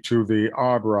A to the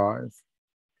odd Rive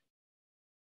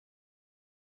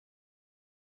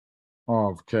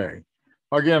of K.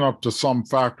 Again, up to some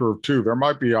factor of 2. There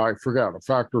might be, I forget, a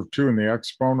factor of 2 in the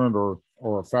exponent or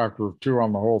a factor of 2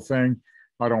 on the whole thing.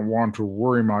 I don't want to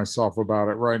worry myself about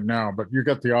it right now, but you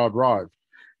get the odd Rive.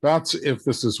 That's if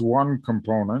this is one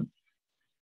component.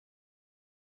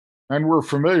 And we're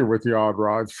familiar with the odd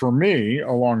Rive. For me,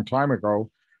 a long time ago,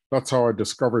 that's how I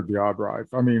discovered the odd Rive.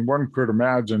 I mean, one could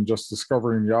imagine just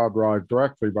discovering the odd Rive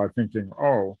directly by thinking,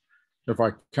 oh, if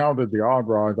I counted the odd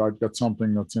Rive, I'd get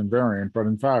something that's invariant. But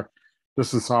in fact,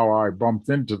 this is how I bumped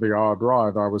into the odd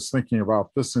Rive. I was thinking about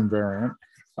this invariant,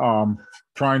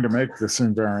 trying to make this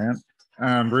invariant,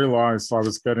 and realized I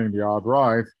was getting the odd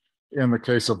Rive in the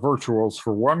case of virtuals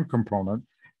for one component.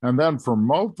 And then for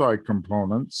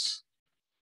multi-components,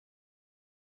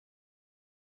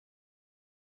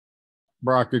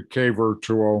 bracket K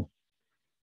virtual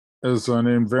is an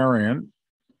invariant.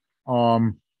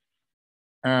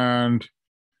 And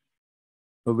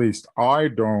at least I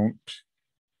don't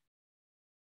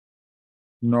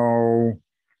know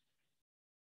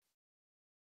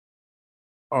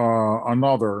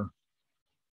another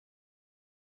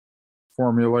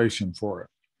formulation for it.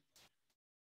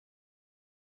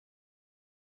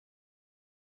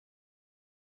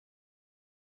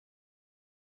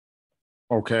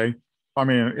 Okay. I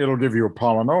mean, it'll give you a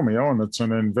polynomial and it's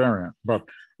an invariant, but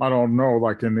I don't know,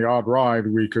 like in the odd Rive,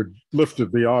 we could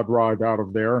lifted the odd Rive out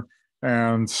of there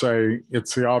and say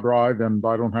it's the odd ride and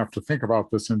I don't have to think about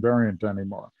this invariant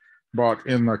anymore. But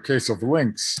in the case of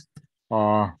links,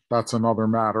 that's another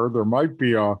matter. There might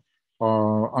be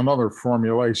another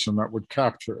formulation that would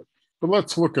capture it. But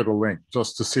let's look at a link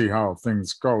just to see how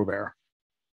things go there.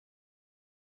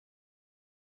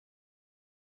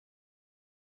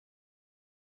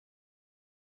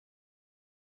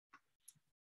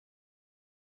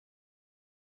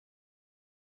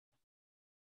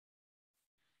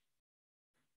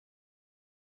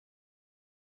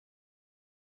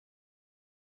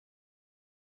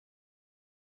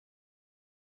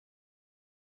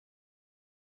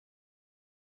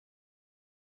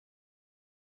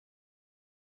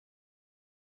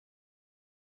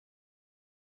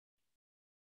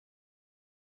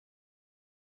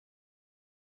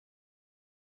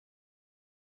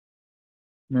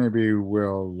 Maybe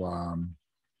we'll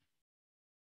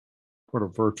put a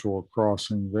virtual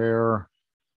crossing there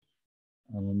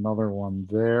and another one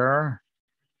there.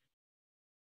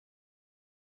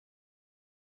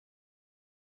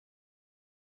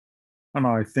 And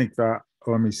I think that,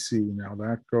 let me see now,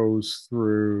 that goes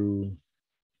through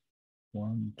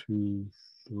 1, 2,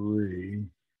 3.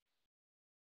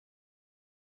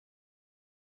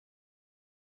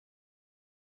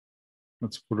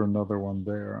 Let's put another one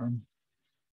there.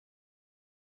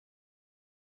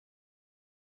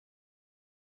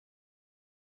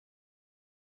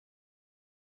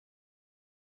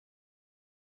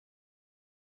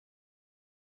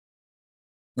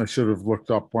 I should have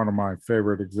looked up one of my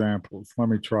favorite examples. Let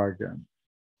me try again.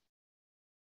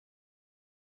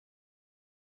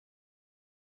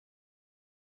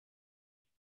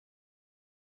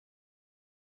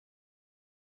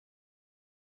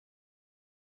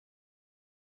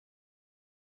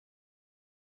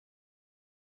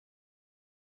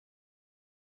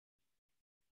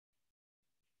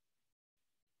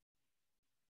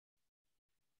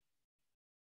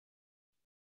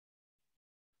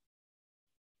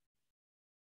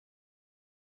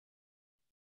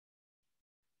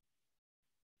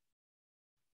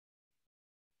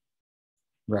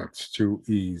 That's too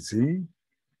easy.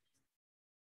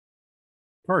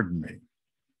 Pardon me.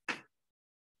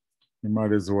 You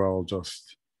might as well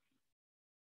just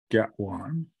get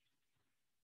one.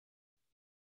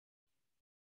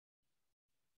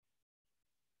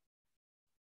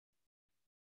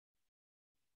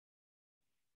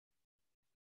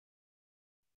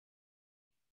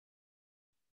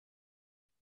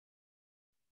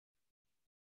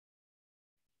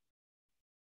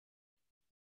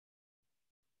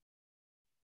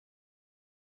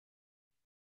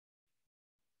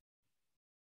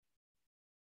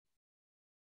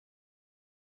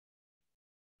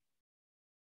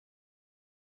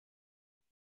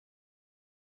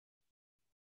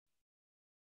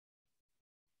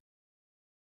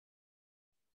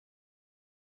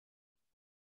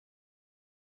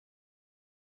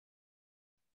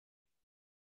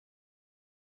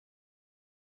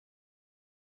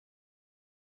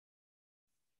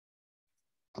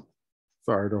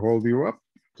 Sorry to hold you up.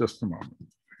 Just a moment.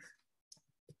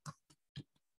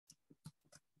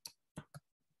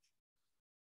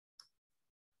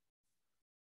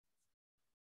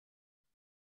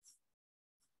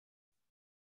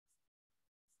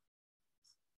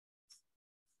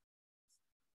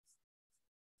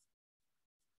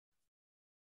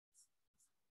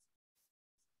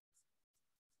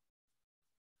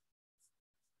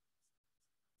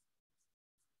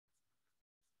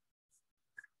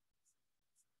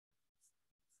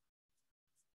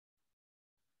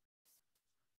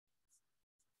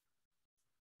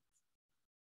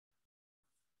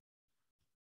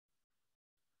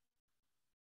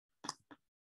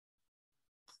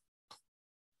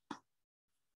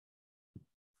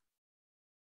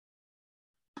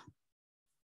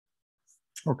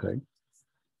 Okay.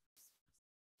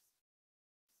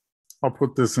 I'll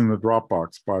put this in the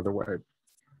Dropbox, by the way.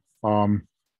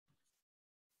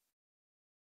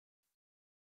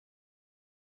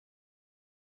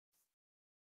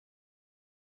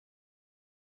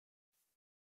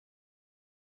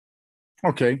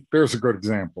 Okay, there's a good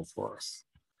example for us.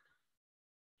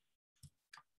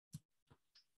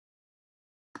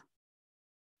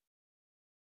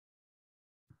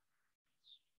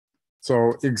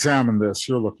 So examine this.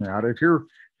 You're looking at it.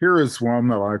 Here is one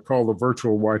that I call the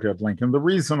virtual Whitehead link. And the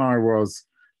reason I was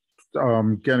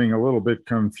getting a little bit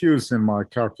confused in my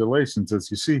calculations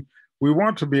is, you see, we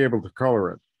want to be able to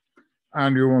color it.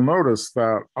 And you will notice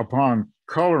that upon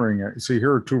coloring it, see,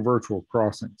 here are two virtual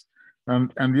crossings.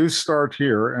 And you start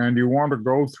here and you want to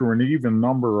go through an even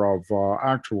number of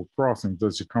actual crossings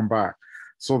as you come back.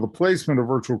 So the placement of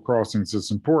virtual crossings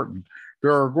is important.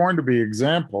 There are going to be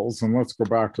examples, and let's go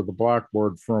back to the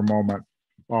blackboard for a moment,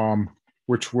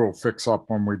 which we'll fix up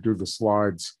when we do the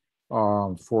slides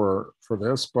for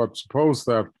this. But suppose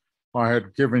that I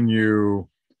had given you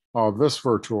this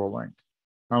virtual link,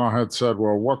 and I had said,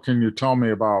 well, what can you tell me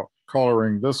about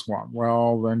coloring this one?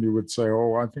 Well, then you would say,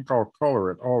 oh, I think I'll color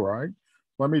it. All right,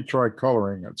 let me try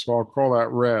coloring it. So I'll call that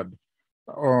red.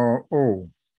 Oh,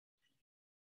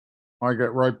 I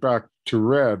get right back to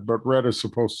red, but red is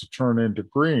supposed to turn into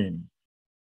green,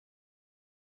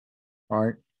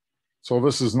 right? So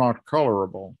this is not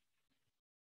colorable.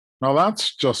 Now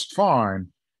that's just fine.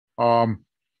 This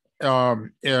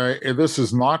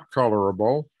is not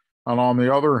colorable. And on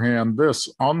the other hand,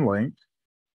 this unlink,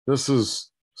 this is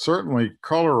certainly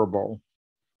colorable.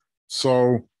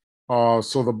 So,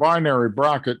 so the binary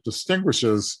bracket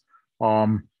distinguishes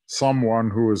someone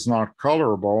who is not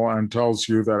colorable and tells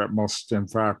you that it must, in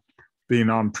fact, be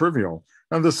non-trivial.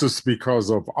 And this is because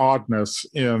of oddness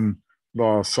in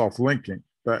the self-linking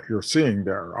that you're seeing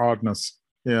there, oddness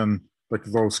in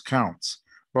those counts.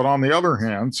 But on the other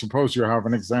hand, suppose you have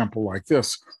an example like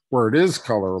this where it is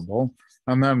colorable,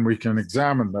 and then we can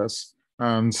examine this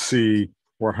and see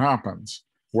what happens.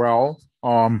 Well,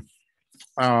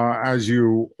 as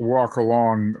you walk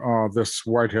along this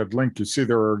Whitehead link, you see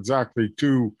there are exactly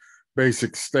two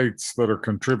basic states that are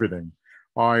contributing.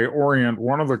 I orient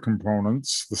one of the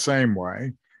components the same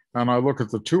way, and I look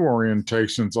at the two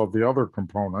orientations of the other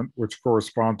component, which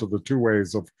correspond to the two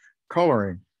ways of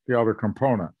coloring the other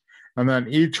component. And then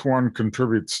each one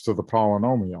contributes to the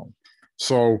polynomial.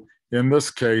 So in this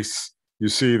case, you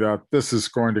see that this is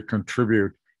going to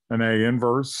contribute an A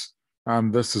inverse,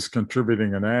 and this is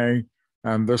contributing an A,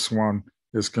 and this one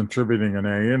is contributing an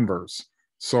A inverse.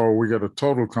 So we get a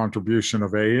total contribution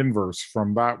of A inverse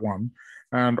from that one.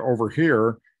 And over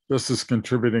here, this is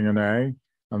contributing an A,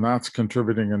 and that's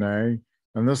contributing an A,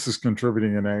 and this is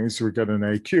contributing an A, so we get an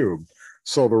A cubed.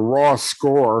 So the raw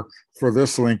score for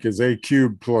this link is A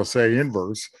cubed plus A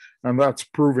inverse, and that's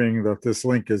proving that this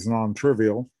link is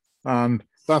non-trivial, and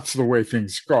that's the way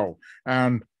things go.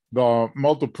 And the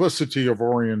multiplicity of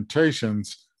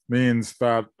orientations means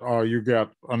that you get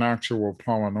an actual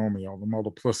polynomial, the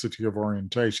multiplicity of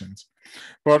orientations.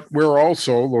 But we're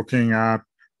also looking at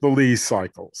the Lie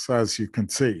cycles, as you can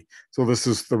see. So this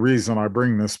is the reason I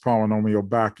bring this polynomial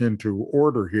back into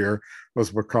order here,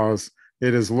 was because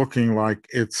it is looking like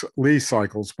it's Lie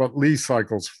cycles, but Lie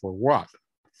cycles for what?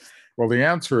 Well, the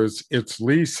answer is it's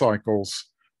Lie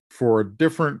cycles for a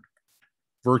different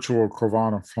virtual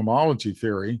Khovanov homology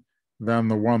theory than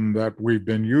the one that we've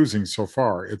been using so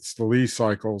far. It's the Lie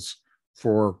cycles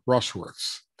for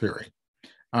Rushworth's theory.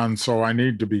 And so I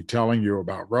need to be telling you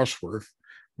about Rushworth,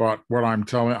 but what I'm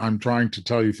trying to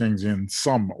tell you things in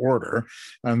some order.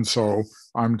 And so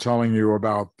I'm telling you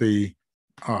about the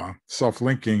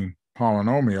self-linking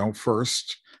polynomial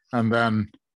first, and then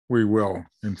we will,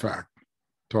 in fact,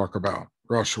 talk about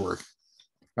Rushworth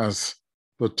as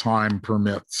the time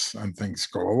permits and things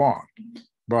go along.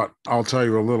 But I'll tell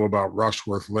you a little about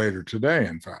Rushworth later today,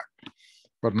 in fact,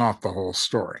 but not the whole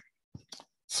story.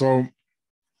 So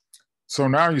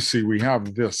now you see we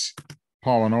have this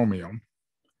polynomial,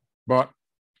 but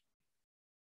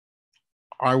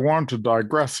I want to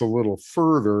digress a little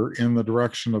further in the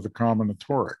direction of the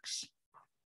combinatorics.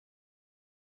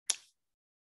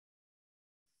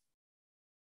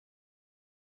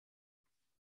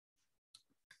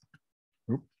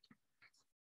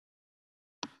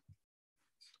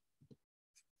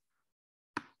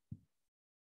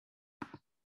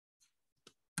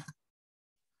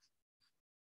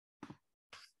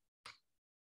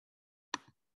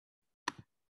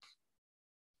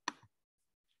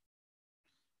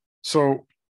 So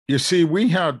you see, we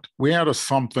had a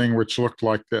something which looked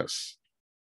like this.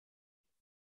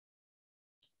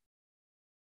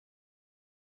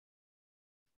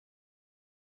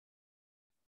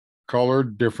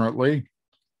 Colored differently.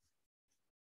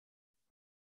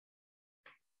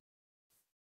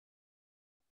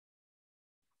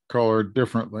 Colored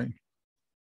differently.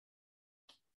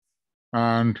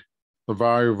 And the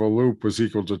value of a loop was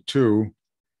equal to 2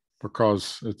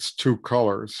 because it's two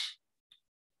colors.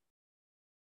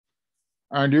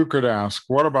 And you could ask,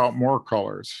 what about more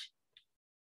colors?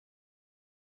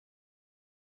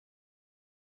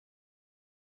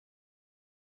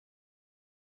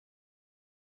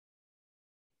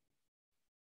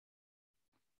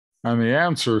 And the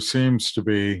answer seems to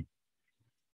be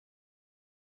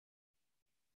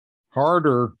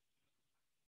harder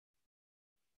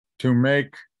to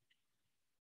make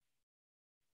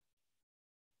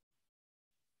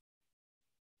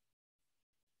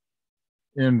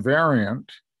invariant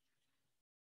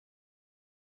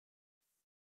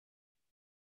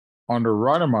under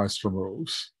Reidemeister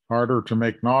moves, harder to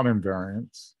make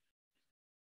non-invariants,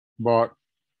 but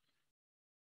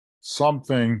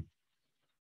something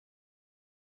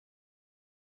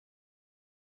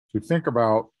to think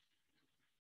about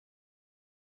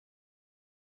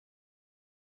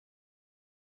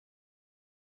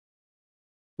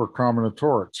for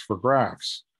combinatorics, for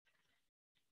graphs.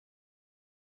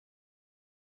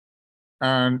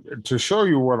 And to show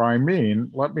you what I mean,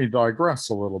 let me digress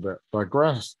a little bit,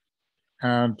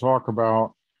 and talk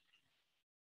about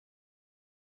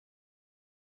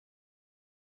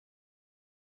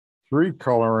three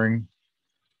coloring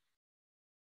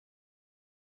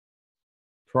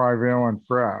trivalent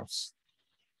graphs.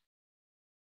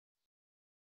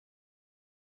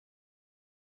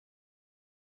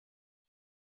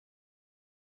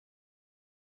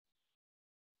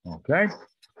 Okay,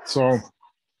 so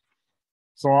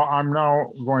I'm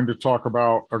now going to talk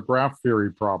about a graph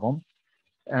theory problem.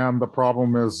 And the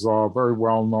problem is a very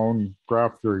well-known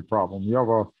graph theory problem. You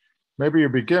have maybe you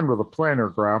begin with a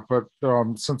planar graph, but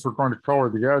since we're going to color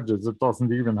the edges, it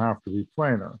doesn't even have to be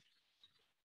planar.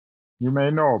 You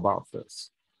may know about this.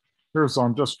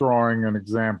 I'm just drawing an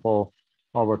example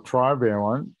of a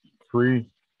trivalent,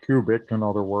 three cubic, in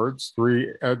other words,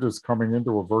 three edges coming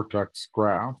into a vertex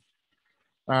graph.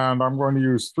 And I'm going to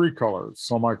use three colors.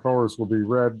 So my colors will be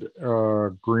red,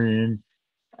 green,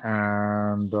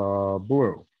 and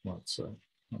blue, let's say.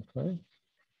 Okay.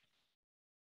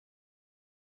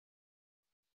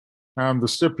 And the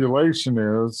stipulation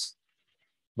is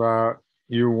that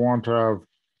you want to have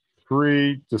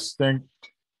three distinct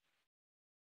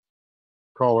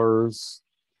colors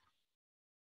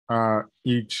at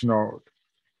each node.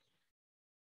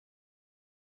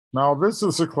 Now, this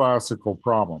is a classical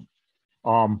problem.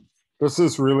 This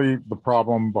is really the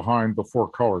problem behind the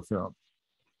four-color theorem,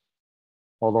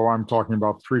 although I'm talking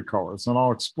about three colors, and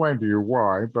I'll explain to you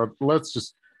why, but let's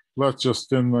just,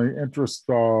 in the interest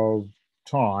of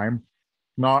time,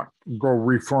 not go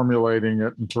reformulating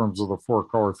it in terms of the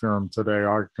four-color theorem today.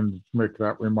 I can make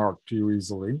that remark to you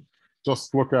easily.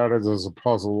 Just look at it as a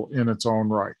puzzle in its own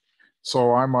right.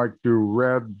 So I might do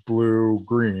red, blue,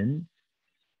 green,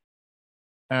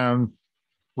 and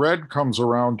red comes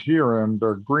around here and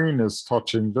green is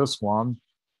touching this one.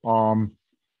 So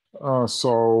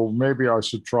maybe I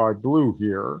should try blue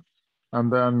here,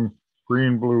 and then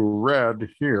green, blue, red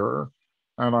here.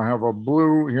 And I have a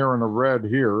blue here and a red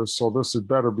here, so this had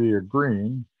better be a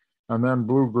green, and then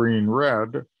blue, green,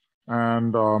 red.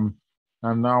 And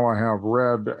now I have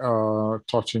red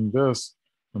touching this,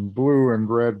 and blue and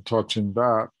red touching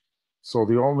that. So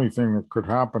the only thing that could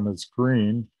happen is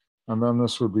green, and then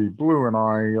this would be blue, and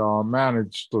I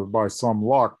managed to, by some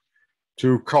luck,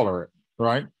 to color it,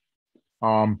 right?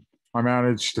 I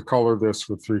managed to color this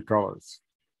with three colors.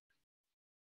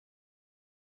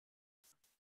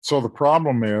 So the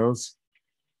problem is,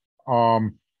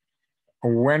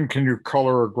 when can you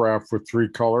color a graph with three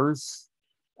colors?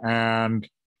 And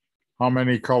how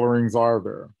many colorings are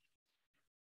there?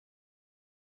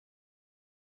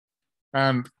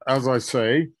 And as I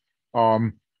say,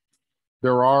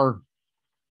 there are,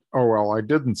 oh, well, I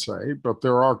didn't say, but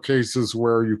there are cases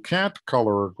where you can't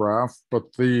color a graph,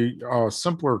 but the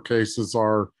simpler cases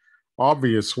are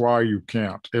obvious why you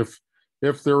can't.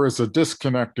 If there is a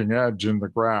disconnecting edge in the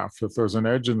graph, if there's an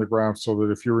edge in the graph so that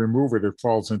if you remove it, it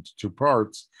falls into two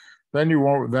parts, then you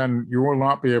will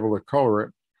not be able to color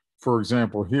it. For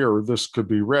example, here, this could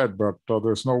be red, but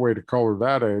there's no way to color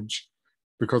that edge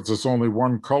because there's only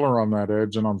one color on that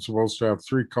edge, and I'm supposed to have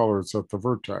three colors at the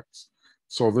vertex.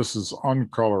 So this is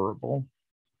uncolorable.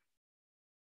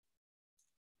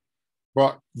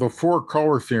 But the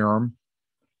four-color theorem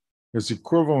is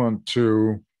equivalent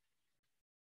to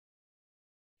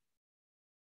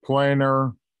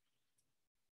planar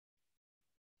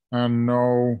and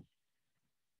no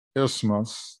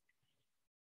isthmus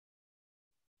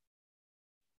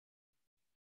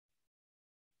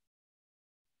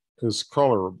is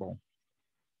colorable.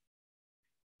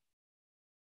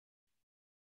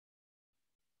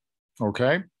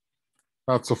 Okay,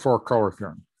 that's the four-color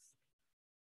theorem.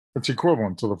 It's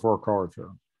equivalent to the four-color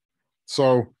theorem.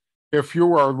 So if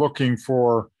you are looking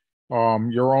for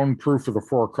your own proof of the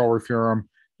four-color theorem,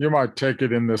 you might take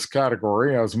it in this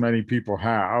category, as many people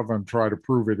have, and try to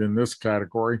prove it in this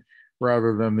category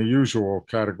rather than the usual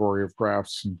category of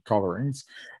graphs and colorings.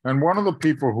 And one of the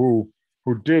people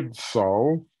who did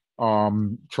so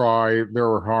try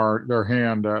their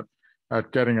hand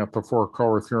at getting at the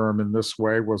four-color theorem in this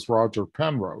way was Roger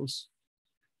Penrose.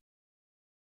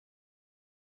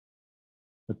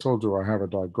 I told you I have a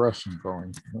digression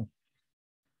going.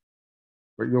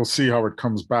 But you'll see how it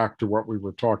comes back to what we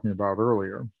were talking about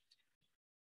earlier.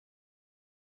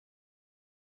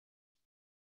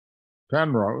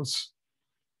 Penrose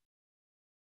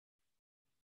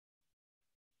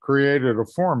created a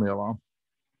formula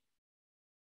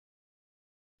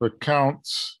that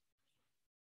counts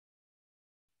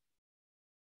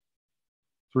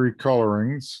 3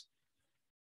 colorings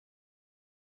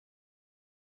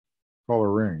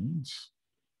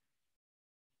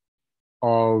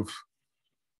of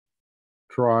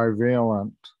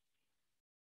trivalent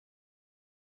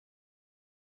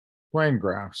plane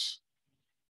graphs.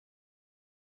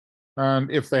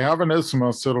 And if they have an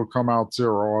isthmus, it'll come out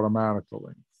 0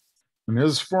 automatically. And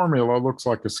his formula looks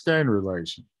like a skein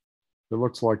relation. It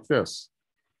looks like this.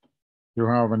 You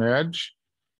have an edge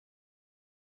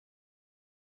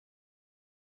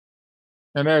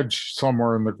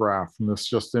somewhere in the graph, and this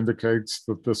just indicates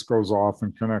that this goes off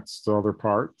and connects to other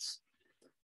parts.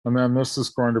 And then this is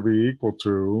going to be equal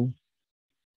to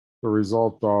the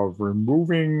result of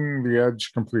removing the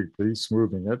edge completely,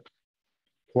 smoothing it,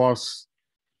 plus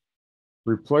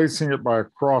replacing it by a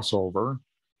crossover,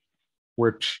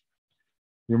 which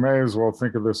you may as well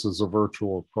think of this as a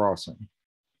virtual crossing.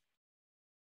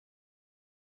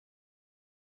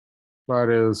 That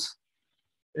is,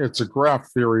 it's a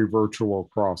graph theory virtual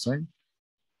crossing.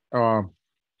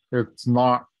 It's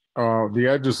not, the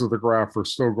edges of the graph are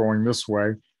still going this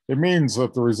way. It means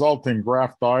that the resulting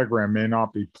graph diagram may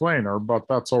not be planar, but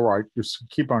that's all right. You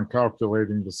keep on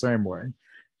calculating the same way.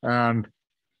 And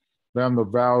then the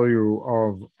value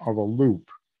of a loop,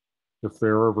 if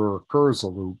there ever occurs a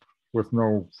loop with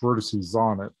no vertices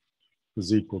on it,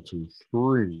 is equal to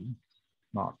 3,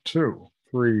 not 2.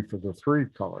 3 for the 3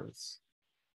 colors.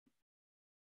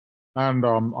 And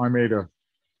I made a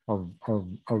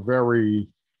very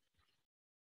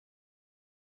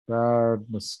bad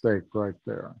mistake right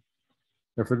there.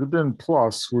 If it had been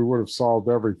plus, we would have solved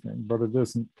everything, but it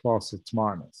isn't plus, it's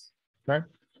minus. Okay?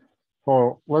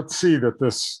 Well, let's see that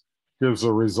this gives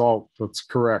a result that's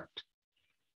correct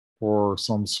for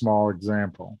some small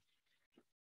example.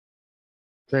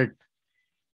 Take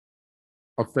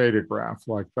a theta graph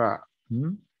like that.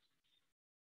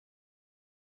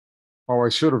 Oh, I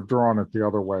should have drawn it the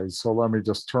other way, so let me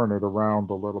just turn it around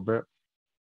a little bit.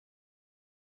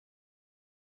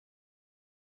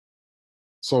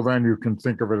 So then you can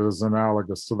think of it as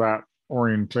analogous to that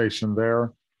orientation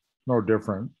there, no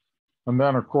different. And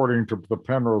then according to the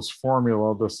Penrose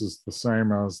formula, this is the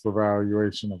same as the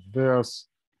valuation of this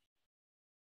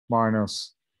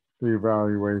minus the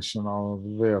evaluation of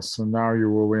this. And now you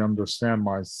will understand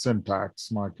my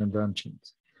syntax, my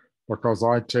conventions, because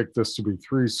I take this to be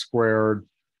 3 squared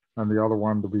and the other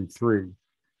one to be 3.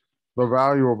 The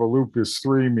value of a loop is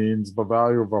 3 means the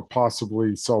value of a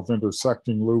possibly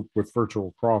self-intersecting loop with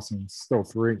virtual crossing is still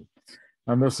 3.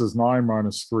 And this is 9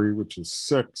 minus 3, which is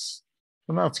 6.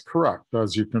 And that's correct,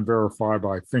 as you can verify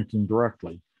by thinking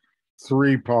directly.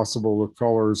 3 possible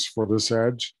colors for this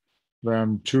edge,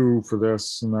 then 2 for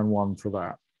this, and then 1 for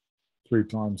that. 3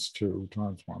 times 2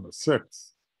 times 1 is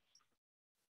 6.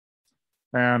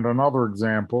 And another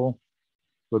example,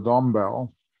 the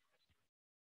dumbbell.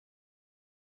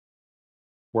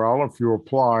 Well, if you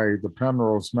apply the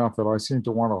Penrose method, I seem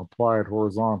to want to apply it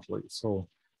horizontally. So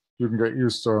you can get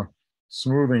used to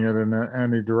smoothing it in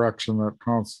any direction that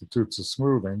constitutes a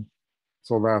smoothing.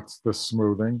 So that's the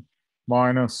smoothing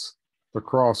minus the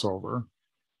crossover.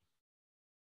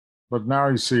 But now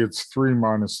you see it's 3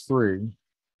 minus 3,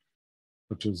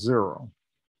 which is 0.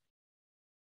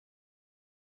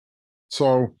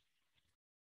 So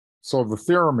the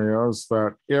theorem is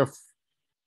that if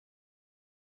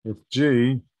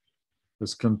G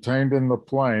is contained in the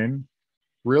plane,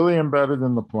 really embedded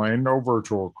in the plane, no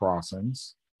virtual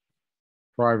crossings,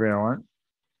 trivalent,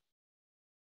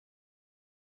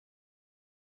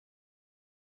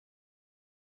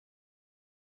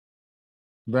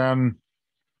 then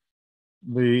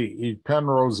the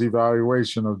Penrose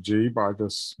evaluation of G by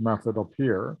this method up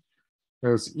here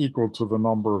is equal to the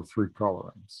number of 3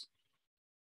 colorings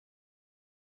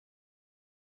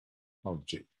of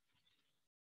G.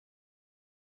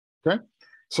 Okay,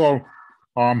 so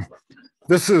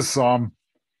this is a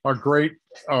great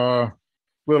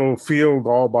little field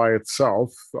all by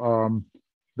itself. I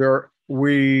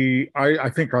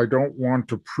think I don't want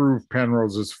to prove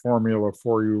Penrose's formula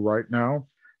for you right now.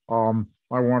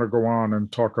 I want to go on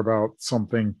and talk about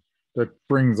something that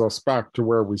brings us back to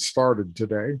where we started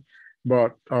today.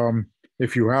 But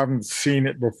if you haven't seen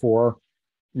it before,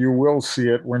 you will see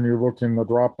it when you look in the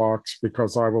Dropbox,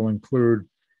 because I will include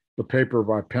the paper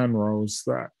by Penrose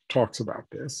that talks about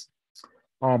this.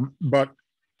 But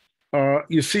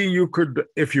you see, you could,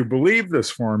 if you believe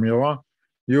this formula,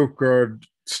 you could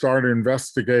start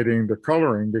investigating the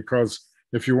coloring, because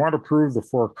if you want to prove the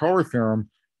four-color theorem,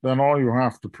 then all you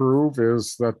have to prove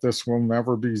is that this will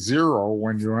never be zero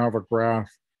when you have a graph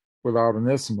without an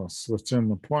isthmus that's in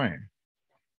the plane.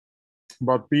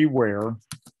 But beware,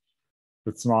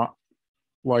 it's not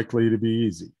likely to be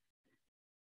easy.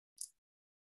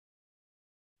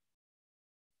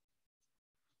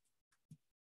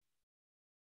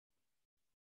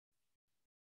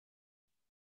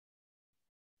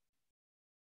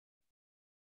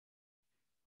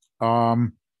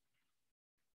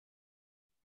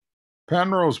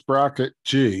 Penrose bracket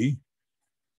G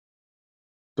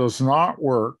does not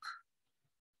work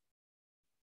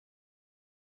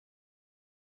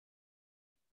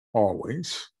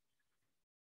always.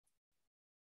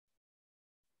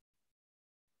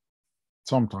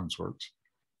 Sometimes works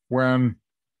when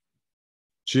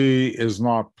G is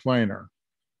not planar.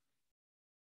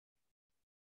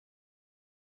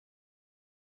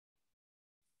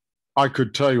 I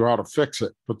could tell you how to fix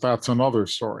it, but that's another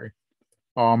story.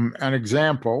 An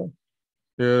example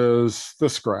is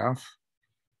this graph.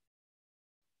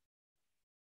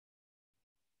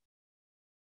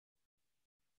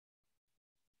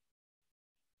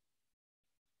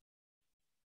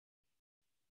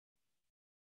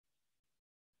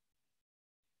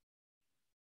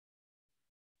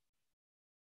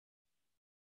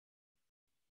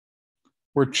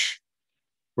 Which,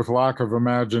 with lack of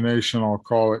imagination, I'll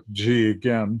call it G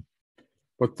again.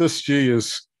 But this G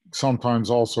is sometimes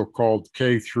also called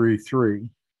K33,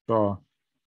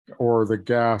 or the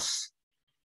gas,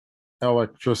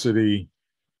 electricity,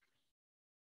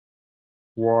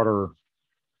 water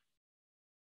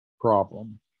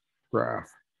problem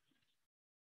graph.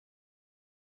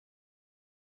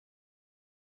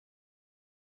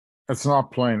 It's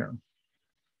not planar.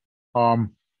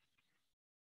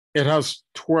 It has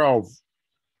 12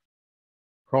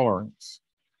 colorings.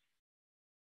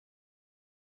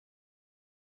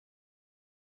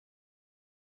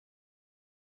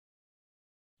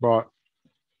 But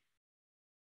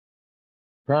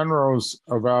Penrose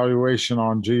evaluation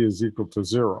on G is equal to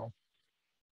 0.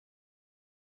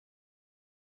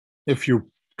 If you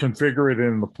configure it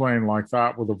in the plane like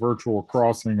that with a virtual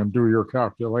crossing and do your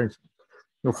calculation,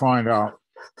 you'll find out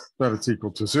that it's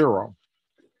equal to 0.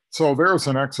 So there's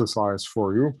an exercise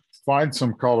for you. Find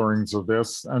some colorings of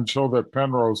this and show that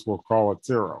Penrose will call it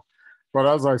 0. But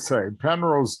as I say,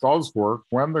 Penrose does work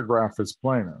when the graph is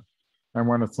planar, and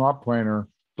when it's not planar,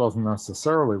 doesn't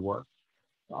necessarily work.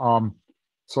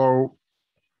 So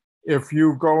if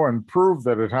you go and prove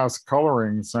that it has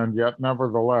colorings and yet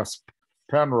nevertheless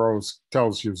Penrose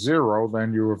tells you 0,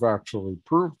 then you have actually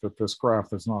proved that this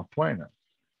graph is not planar.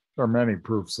 There are many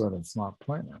proofs that it's not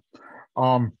planar.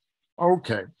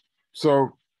 Okay,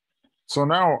 so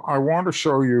now I want to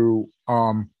show you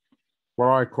what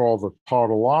I call the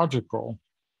tautological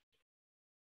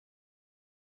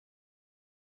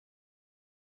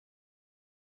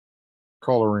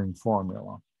coloring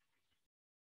formula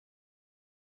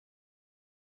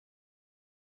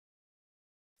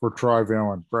for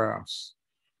trivalent graphs.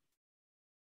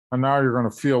 And now you're going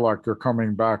to feel like you're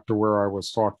coming back to where I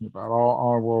was talking about.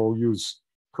 I will use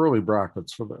curly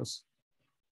brackets for this.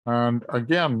 And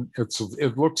again,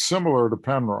 it looks similar to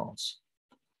Penrose.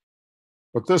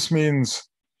 But this means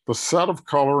the set of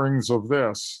colorings of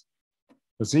this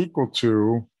is equal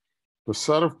to the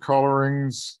set of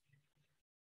colorings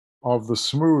of the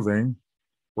smoothing,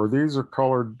 where these are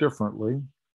colored differently,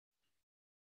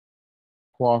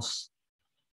 plus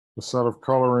the set of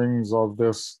colorings of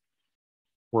this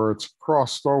where it's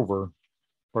crossed over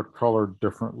but colored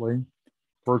differently.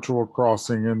 Virtual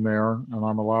crossing in there, and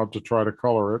I'm allowed to try to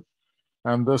color it.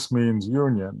 And this means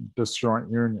union,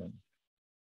 disjoint union.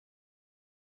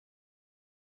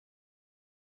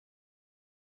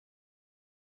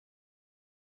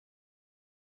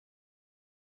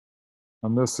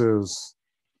 And this is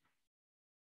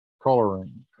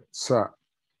coloring set.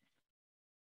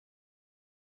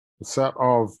 The set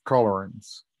of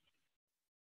colorings.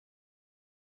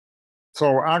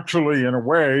 So actually, in a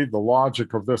way, the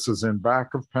logic of this is in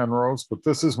back of Penrose, but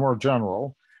this is more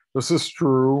general. This is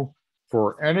true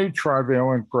for any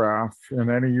trivalent graph in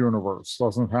any universe.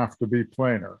 Doesn't have to be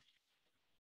planar.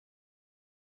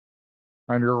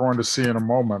 And you're going to see in a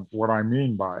moment what I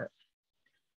mean by it.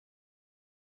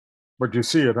 But you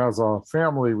see, it has a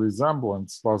family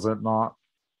resemblance, does it not,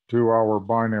 to our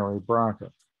binary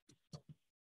bracket.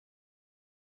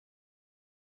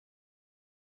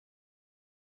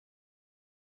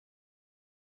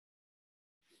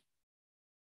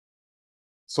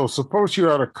 So suppose you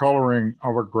had a coloring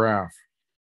of a graph.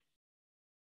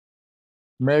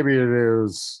 Maybe it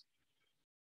is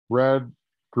red,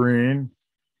 green,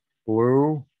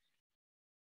 blue,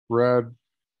 red,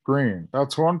 green.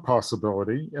 That's one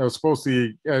possibility. Suppose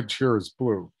the edge here is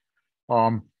blue.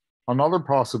 Um, Another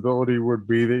possibility would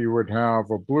be that you would have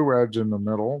a blue edge in the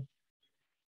middle,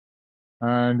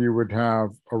 and you would have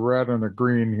a red and a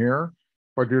green here,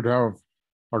 but you'd have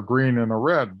a green and a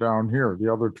red down here,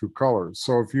 the other two colors.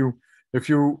 So if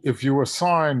you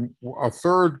assign a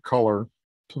third color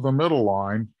to the middle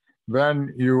line,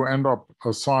 then you end up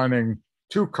assigning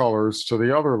two colors to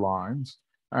the other lines,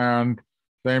 and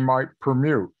they might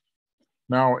permute.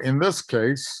 Now, in this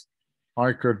case,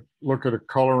 I could look at a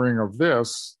coloring of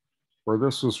this, where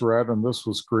this was red and this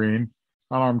was green,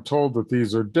 and I'm told that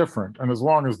these are different. And as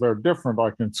long as they're different, I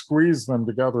can squeeze them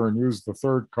together and use the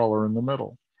third color in the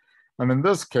middle. And in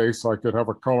this case, I could have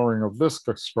a coloring of this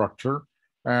structure,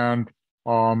 and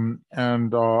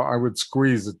I would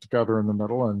squeeze it together in the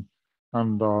middle,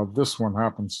 and this one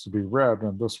happens to be red,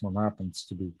 and this one happens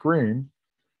to be green.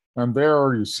 And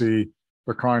there you see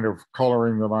the kind of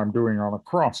coloring that I'm doing on a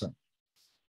crossing.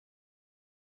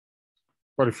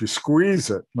 But if you squeeze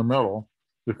it in the middle,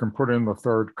 you can put in the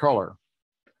third color.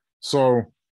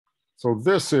 So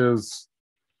this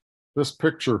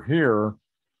picture here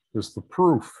is the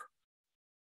proof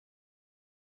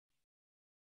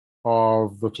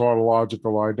of the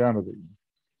tautological identity.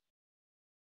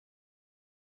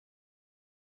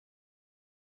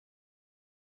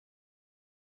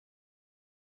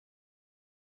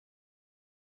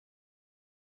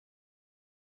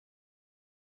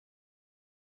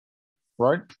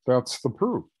 Right? That's the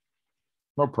proof.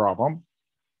 No problem.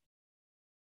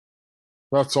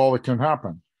 That's all that can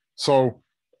happen. So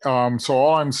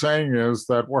all I'm saying is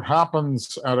that what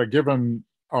happens at a given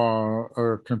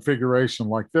a configuration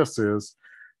like this is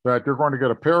that you're going to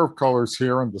get a pair of colors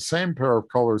here and the same pair of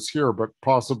colors here, but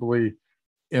possibly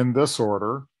in this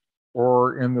order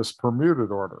or in this permuted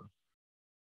order.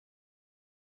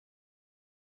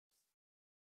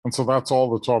 And so that's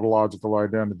all the tautological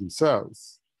identity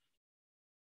says.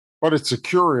 But it's a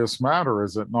curious matter,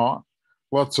 is it not?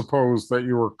 Let's suppose that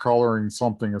you were coloring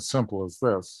something as simple as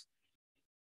this.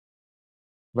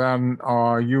 Then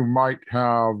you might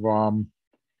have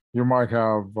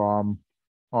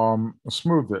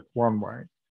smoothed it one way,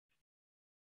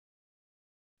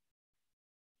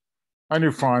 and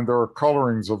you find there are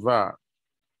colorings of that.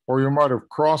 Or you might have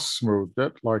cross-smoothed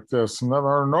it like this, and then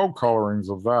there are no colorings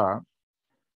of that.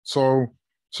 So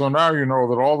now you know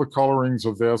that all the colorings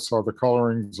of this are the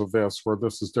colorings of this, where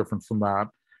this is different from that.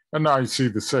 And now you see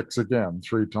the 6 again.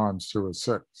 3 times 2 is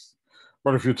 6.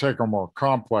 But if you take a more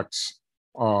complex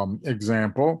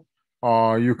example,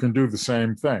 you can do the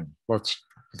same thing. Let's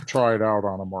try it out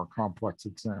on a more complex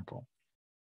example.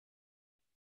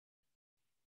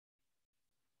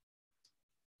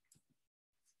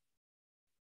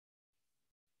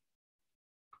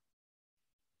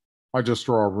 I just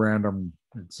draw a random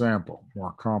example,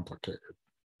 more complicated.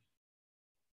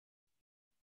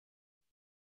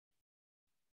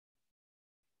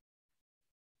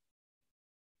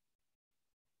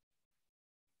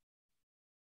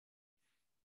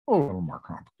 A little more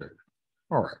complicated.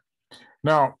 All right.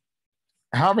 Now,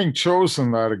 having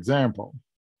chosen that example,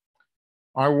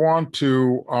 I want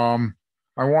to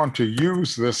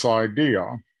use this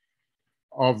idea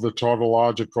of the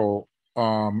tautological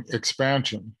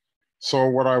expansion. So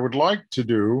what I would like to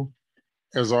do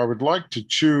is I would like to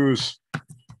choose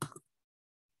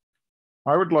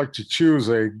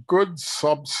a good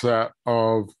subset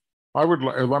of,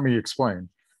 let me explain.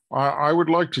 I would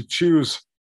like to choose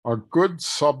a good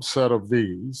subset of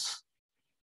these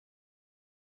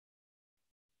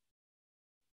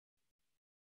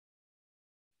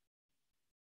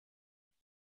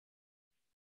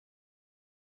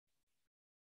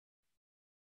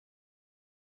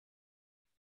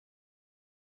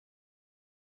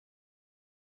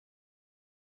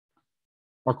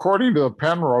according to the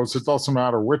Penrose. It doesn't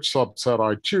matter which subset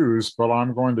I choose, but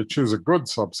I'm going to choose a good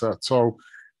subset. So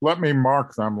let me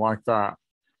mark them like that.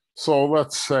 So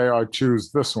let's say I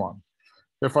choose this one.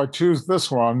 If I choose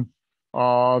this one,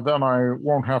 then I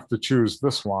won't have to choose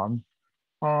this one.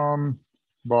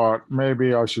 But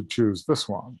maybe I should choose this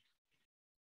one.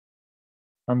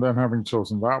 And then having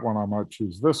chosen that one, I might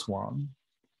choose this one.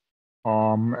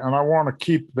 And I want to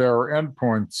keep their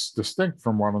endpoints distinct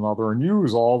from one another and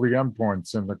use all the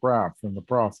endpoints in the graph in the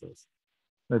process.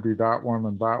 Maybe that one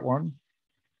and that one.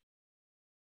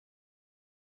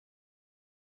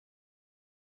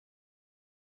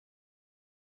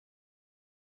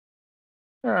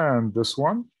 And this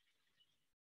one.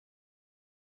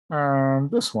 and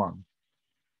this one.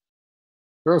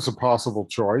 There's a possible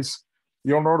choice.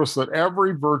 You'll notice that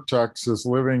every vertex is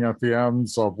living at the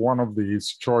ends of one of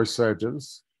these choice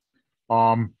edges.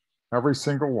 Every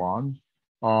single one.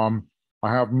 I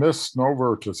have missed no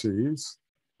vertices,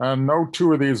 and no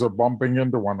two of these are bumping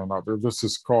into one another. This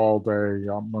is called a,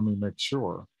 let me make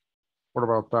sure. What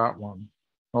about that one?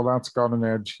 Oh, that's got an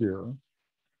edge here.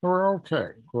 We're okay.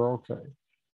 We're okay.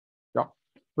 Yep.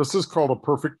 This is called a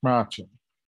perfect matching.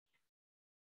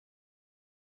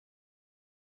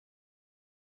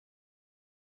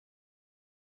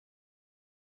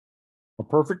 A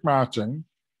perfect matching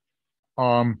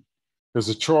is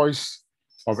a choice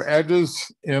of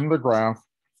edges in the graph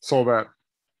so that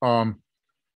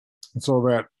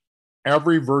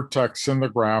every vertex in the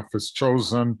graph is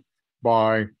chosen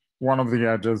by one of the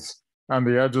edges, and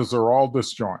the edges are all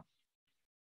disjoint.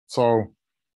 So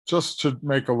just to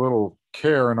make a little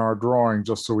care in our drawing,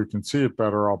 just so we can see it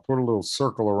better, I'll put a little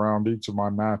circle around each of my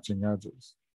matching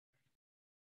edges.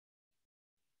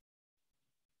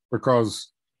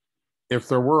 Because if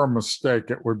there were a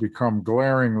mistake, it would become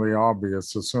glaringly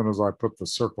obvious as soon as I put the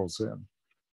circles in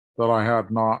that I had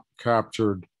not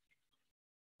captured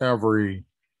every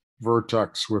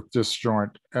vertex with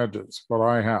disjoint edges, but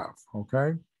I have,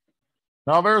 okay?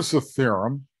 Now there's the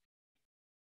theorem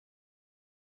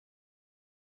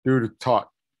due to Tut.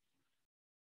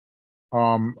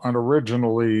 An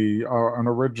originally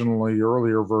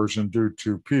earlier version due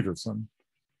to Peterson,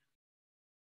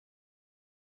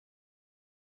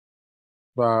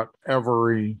 that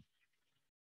every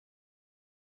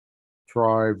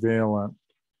trivalent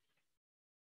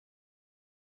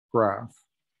graph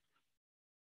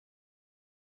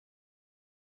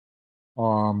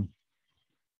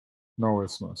no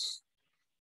isthmus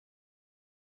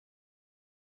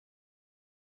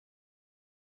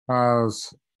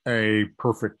has a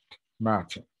perfect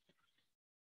matching.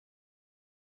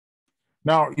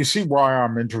 Now, you see why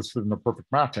I'm interested in the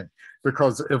perfect matching,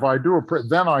 because if I do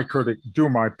then I could do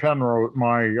my Penrose,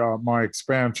 my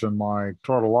expansion, my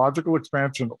tautological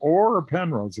expansion, or a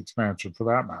Penrose expansion for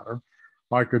that matter.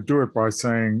 I could do it by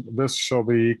saying this shall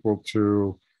be equal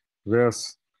to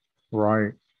this,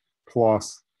 right,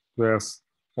 plus this,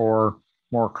 or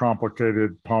more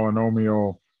complicated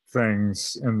polynomial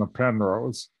things in the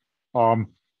Penrose. And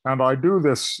I do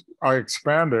this, I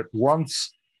expand it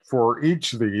once for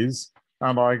each of these,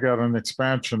 and I get an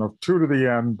expansion of 2 to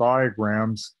the n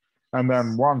diagrams, and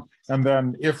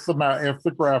then if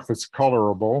the graph is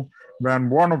colorable, then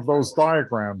one of those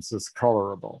diagrams is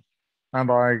colorable, and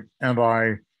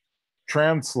I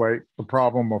translate the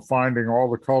problem of finding all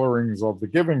the colorings of the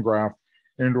given graph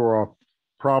into a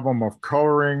problem of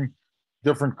coloring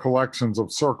different collections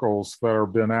of circles that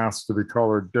have been asked to be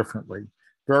colored differently.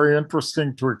 Very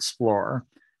interesting to explore.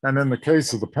 And in the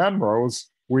case of the Penrose,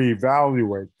 we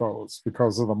evaluate those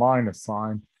because of the minus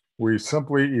sign. We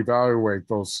simply evaluate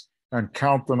those and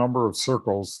count the number of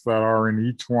circles that are in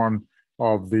each one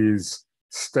of these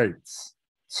states.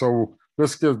 So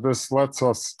this lets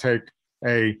us take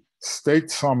a state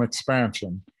sum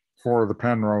expansion for the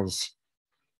Penrose,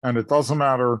 and it doesn't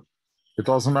matter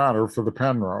for the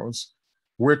Penrose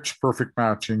which perfect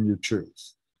matching you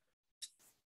choose.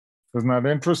 Isn't that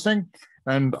interesting?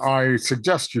 And I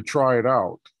suggest you try it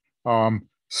out.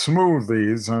 Smooth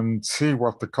these and see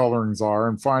what the colorings are,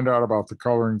 and find out about the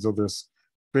colorings of this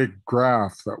big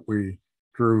graph that we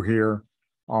drew here.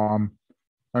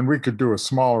 And we could do a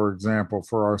smaller example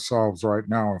for ourselves right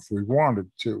now if we wanted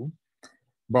to.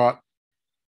 But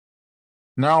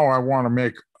now I want to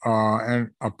make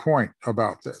a point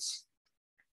about this.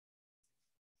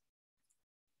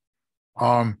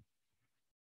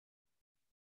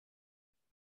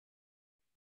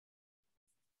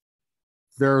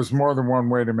 There's more than one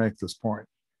way to make this point.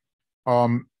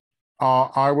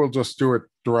 I will just do it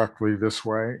directly this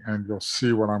way, and you'll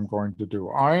see what I'm going to do.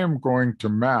 I am going to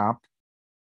map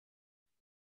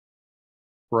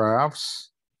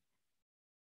graphs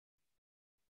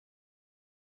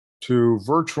to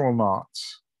virtual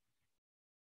knots,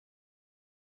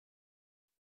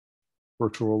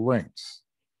 virtual links.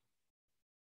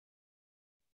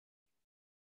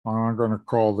 I'm going to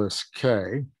call this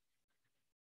K.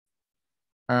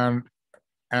 And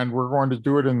we're going to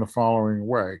do it in the following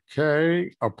way.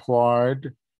 K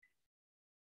applied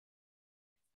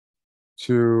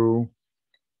to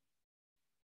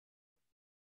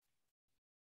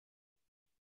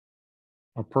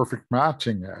a perfect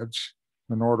matching edge.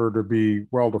 In order to be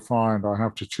well-defined, I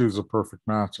have to choose a perfect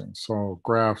matching. So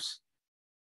graphs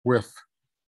with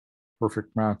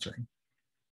perfect matching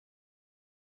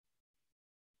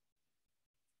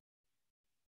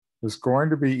is going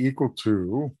to be equal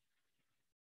to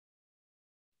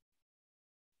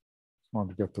want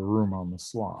to get the room on the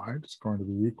slide. It's going to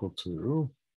be equal to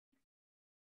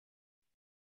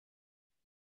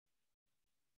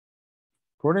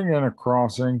putting in a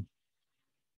crossing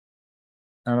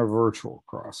and a virtual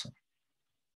crossing.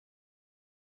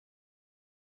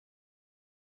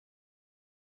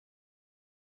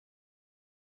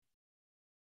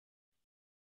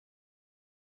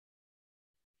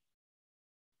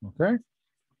 Okay.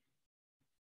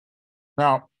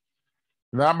 Now,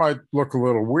 that might look a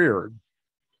little weird,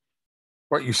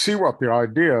 but you see what the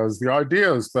idea is. The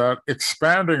idea is that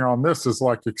expanding on this is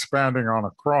like expanding on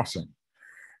a crossing.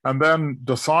 And then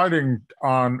deciding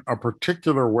on a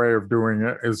particular way of doing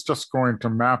it is just going to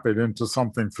map it into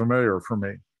something familiar for me.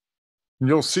 And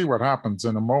you'll see what happens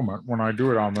in a moment when I do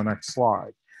it on the next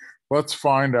slide. Let's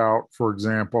find out, for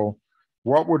example,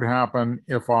 what would happen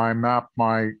if I map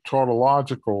my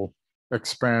tautological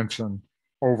expansion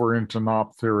over into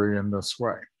knot theory in this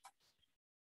way?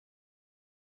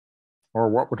 Or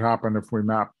what would happen if we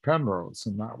map Penrose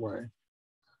in that way?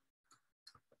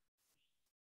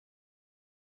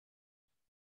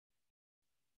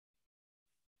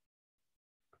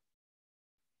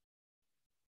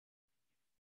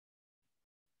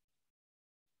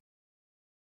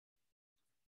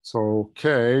 So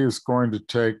K is going to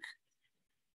take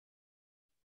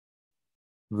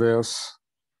this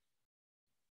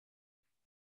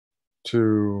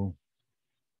to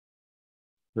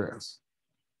this.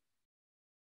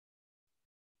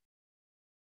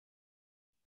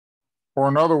 Or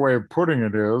another way of putting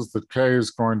it is that K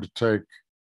is going to take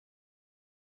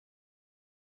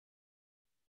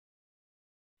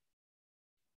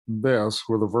this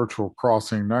with a virtual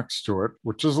crossing next to it,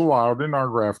 which is allowed in our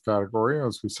graph category,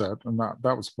 as we said, and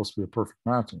that was supposed to be a perfect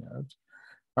matching edge.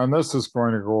 And this is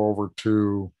going to go over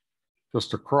to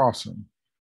just a crossing,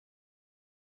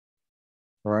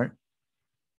 right?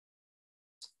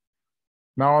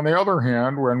 Now, on the other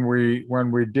hand, when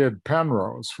we did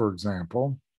Penrose, for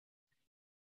example,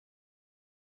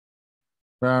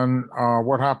 then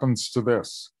what happens to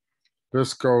this?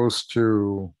 This goes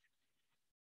to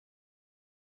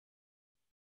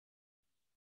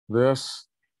this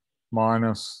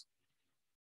minus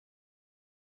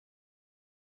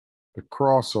the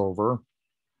crossover,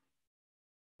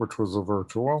 which was a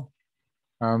virtual,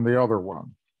 and the other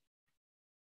one.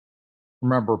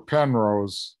 Remember,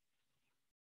 Penrose,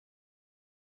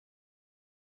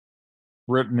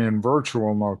 written in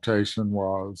virtual notation,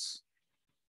 was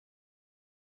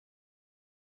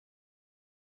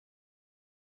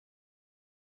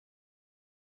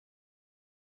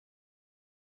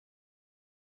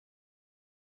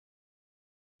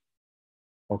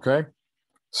okay.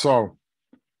 So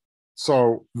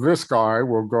this guy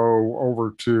will go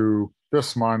over to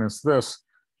this minus this,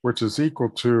 which is equal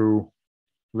to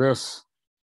this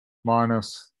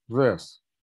minus this.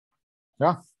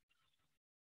 Yeah.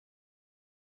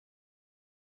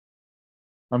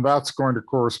 And that's going to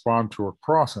correspond to a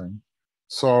crossing.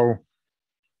 So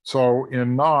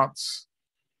in knots,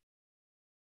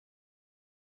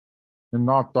 in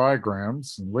knot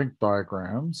diagrams and link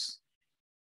diagrams,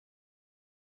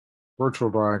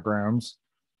 virtual diagrams,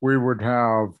 we would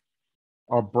have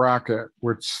a bracket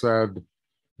which said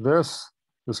this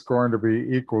is going to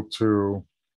be equal to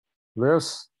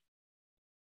this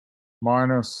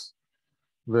minus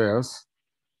this,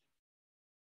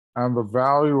 and the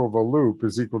value of a loop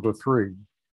is equal to 3.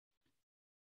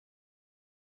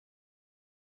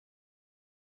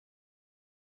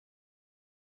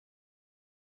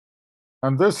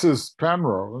 And this is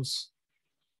Penrose.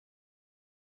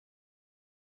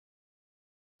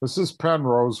 This is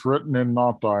Penrose written in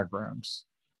knot diagrams.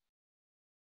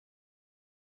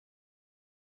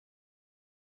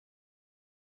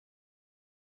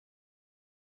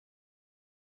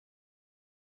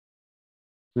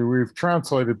 See, we've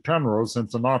translated Penrose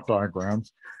into knot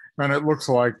diagrams, and it looks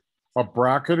like a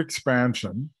bracket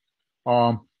expansion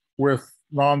with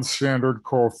non-standard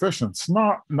coefficients,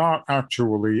 not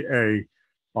actually a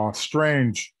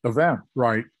strange event,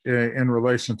 right, in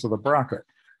relation to the bracket.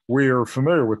 We are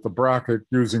familiar with the bracket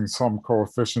using some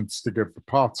coefficients to give the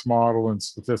Potts model in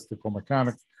statistical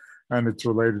mechanics, and it's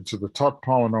related to the Tut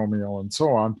polynomial and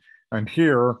so on. And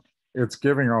here it's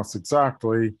giving us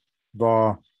exactly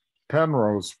the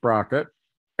Penrose bracket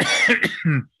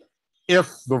if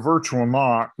the virtual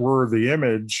knot were the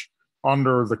image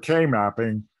under the K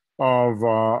mapping of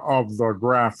the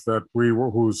graph that we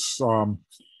were whose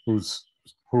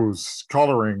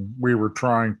coloring we were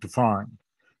trying to find.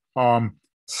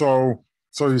 So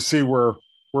you see we're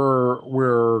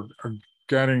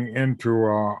getting into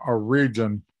a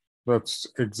region that's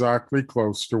exactly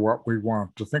close to what we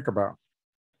want to think about.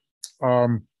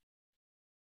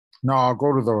 Now I'll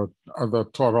go to the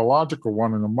tautological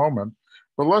one in a moment,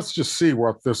 but let's just see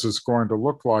what this is going to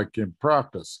look like in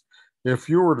practice. If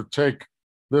you were to take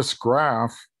this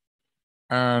graph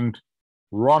and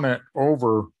run it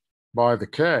over by the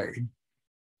K,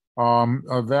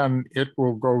 then it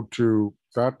will go to,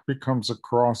 that becomes a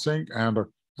crossing and a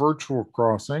virtual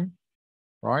crossing,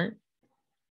 right?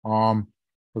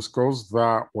 This goes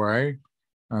that way,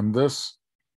 and this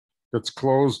gets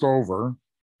closed over.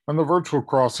 And the virtual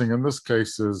crossing in this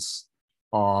case is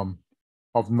of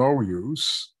no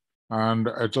use, and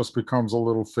it just becomes a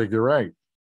little figure eight.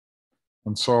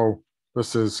 And so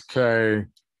this is K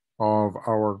of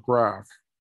our graph,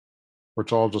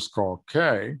 which I'll just call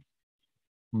K.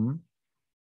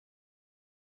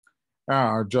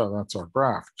 That's our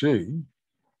graph, G.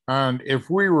 And if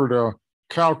we were to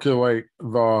calculate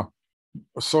the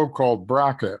so-called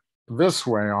bracket this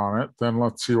way on it, then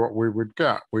let's see what we would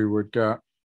get. We would get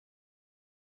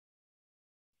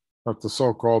that the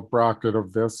so-called bracket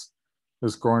of this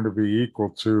is going to be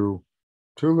equal to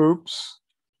 2 loops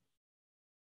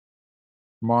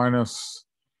minus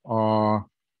one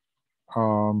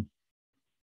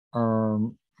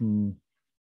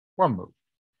loop.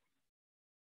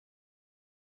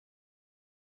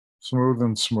 Smooth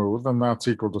and smooth, and that's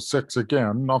equal to 6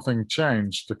 again. Nothing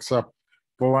changed except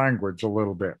the language a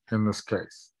little bit in this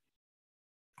case.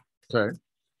 Okay.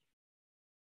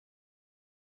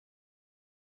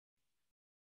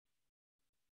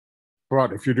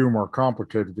 But if you do more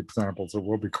complicated examples, it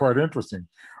will be quite interesting.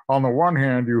 On the one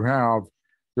hand, you have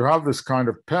this kind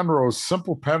of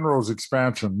simple Penrose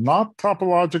expansion, not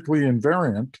topologically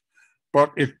invariant,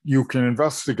 but you can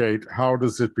investigate how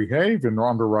does it behave in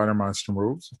under Reiter-Meister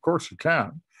moves. Of course you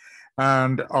can.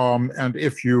 And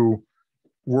if you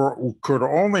could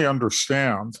only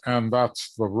understand, and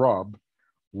that's the rub,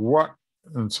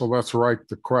 and so let's write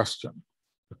the question.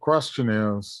 The question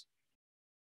is,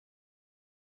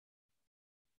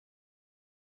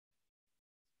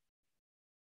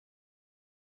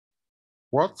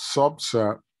 what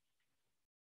subset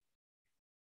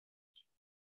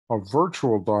of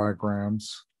virtual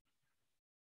diagrams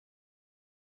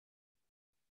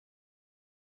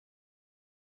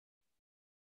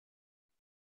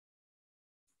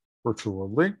virtual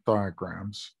link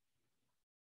diagrams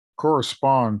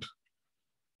correspond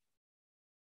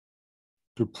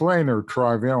to planar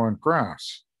trivalent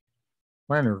graphs,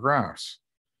 planar graphs?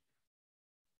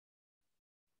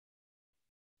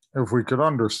 If we could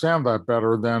understand that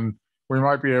better, then we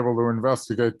might be able to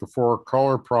investigate the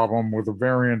 4-color problem with a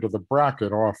variant of the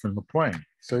bracket off in the plane.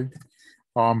 See?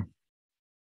 Well,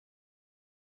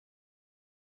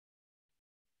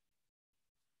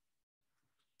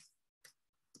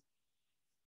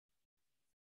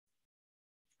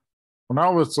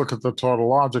 now let's look at the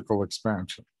tautological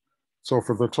expansion. So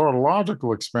for the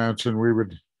tautological expansion, we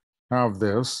would have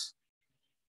this.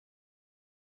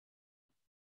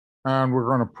 And we're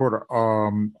going to put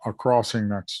a crossing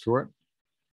next to it.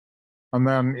 And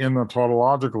then in the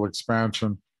tautological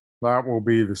expansion, that will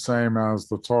be the same as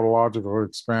the tautological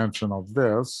expansion of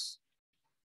this,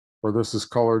 where this is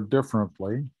colored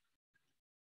differently,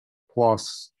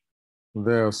 plus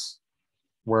this,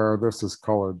 where this is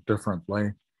colored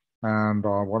differently. And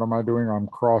what am I doing? I'm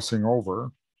crossing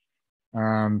over.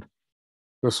 And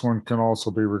this one can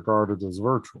also be regarded as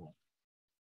virtual.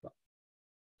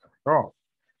 Oh,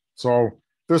 so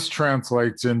this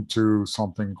translates into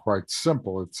something quite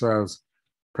simple. It says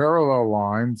parallel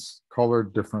lines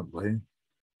colored differently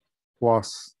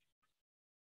plus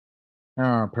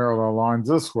parallel lines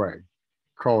this way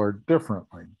colored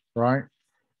differently, right?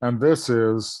 And this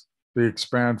is the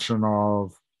expansion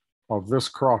of this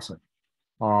crossing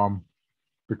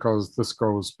because this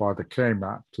goes by the K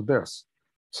map to this.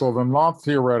 So the not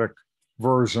theoretic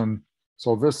version,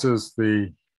 so this is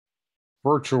the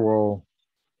virtual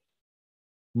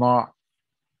not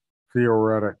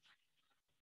theoretic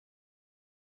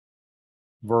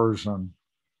version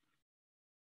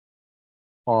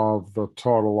of the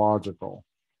tautological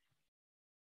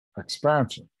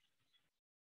expansion.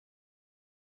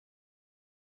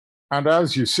 And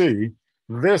as you see,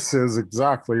 this is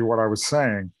exactly what I was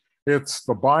saying. It's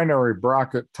the binary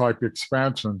bracket type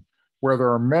expansion where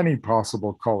there are many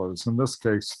possible colors, in this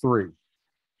case, 3.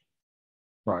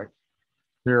 Right.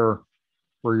 Here,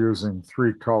 we're using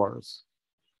 3 colors.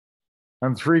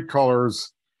 And 3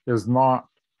 colors is not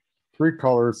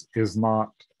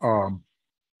going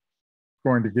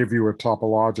to give you a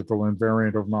topological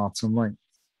invariant of knots and links,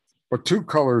 but 2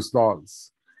 colors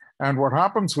does. And what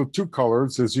happens with 2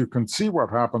 colors is you can see what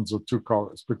happens with 2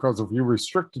 colors, because if you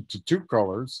restrict it to 2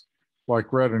 colors,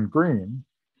 like red and green,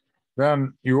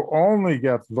 then you only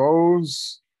get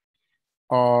those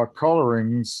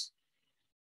colorings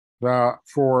that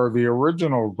for the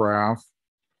original graph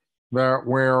that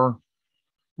where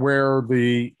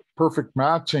the perfect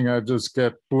matching edges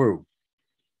get blue.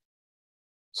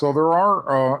 So there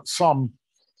are some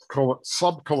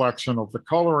sub-collection of the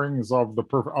colorings of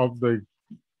the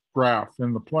graph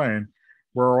in the plane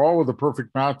where all of the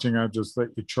perfect matching edges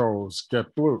that you chose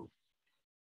get blue.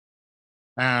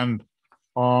 And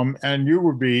you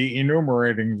would be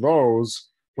enumerating those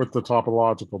with the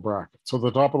topological bracket. So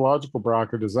the topological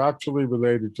bracket is actually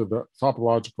related to the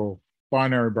topological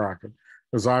binary bracket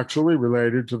is actually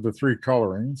related to the three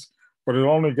colorings, but it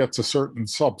only gets a certain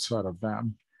subset of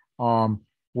them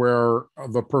where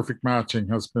the perfect matching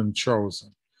has been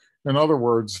chosen. In other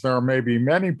words, there may be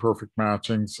many perfect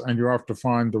matchings, and you have to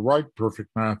find the right perfect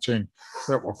matching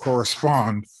that will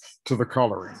correspond to the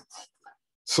coloring.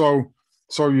 So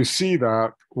you see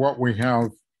that what we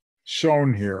have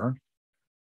shown here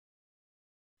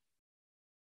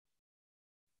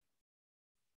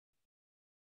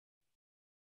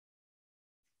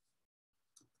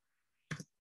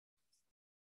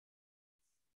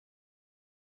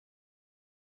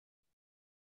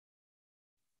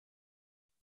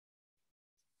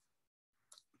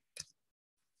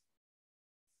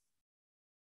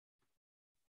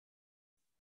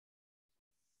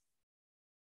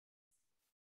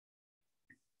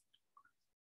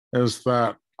is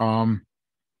that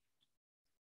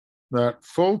that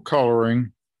full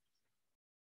coloring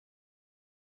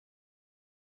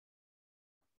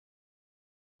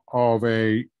of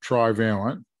a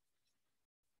trivalent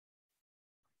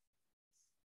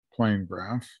plane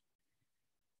graph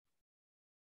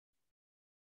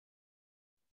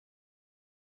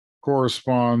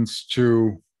corresponds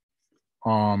to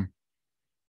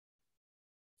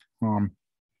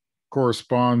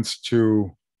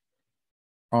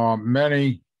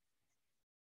many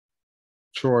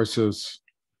choices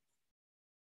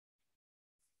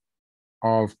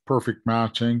of perfect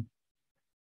matching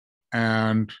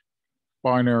and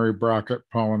binary bracket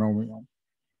polynomial.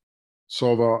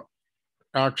 So the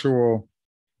actual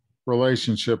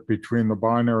relationship between the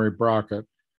binary bracket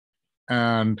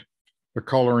and the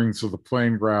colorings of the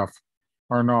plane graph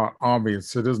are not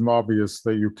obvious. It isn't obvious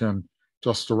that you can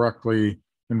just directly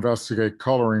investigate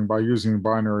coloring by using the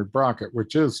binary bracket,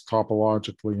 which is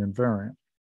topologically invariant.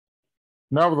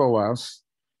 Nevertheless,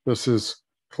 this is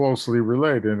closely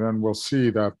related, and we'll see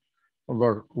that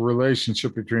the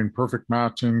relationship between perfect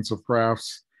matchings of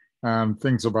graphs and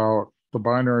things about the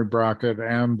binary bracket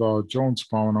and the Jones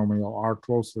polynomial are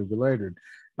closely related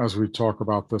as we talk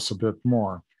about this a bit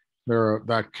more.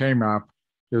 That K-map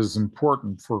is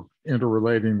important for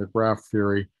interrelating the graph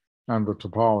theory and the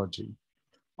topology.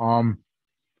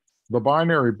 The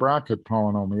binary bracket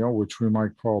polynomial, which we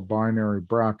might call binary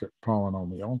bracket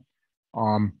polynomial,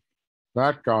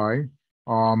 that guy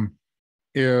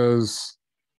is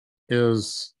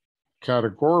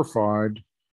categorified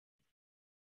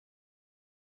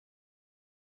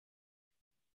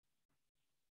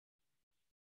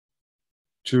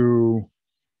to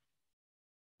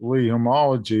Lie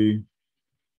homology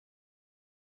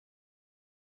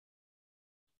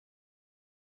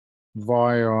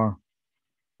via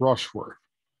Rushworth.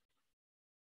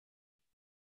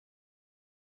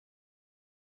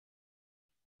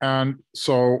 And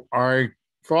so I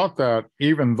thought that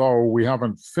even though we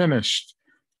haven't finished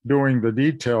doing the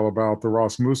detail about the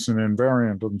Rasmussen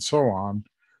invariant and so on,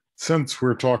 since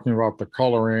we're talking about the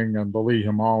coloring and the Lie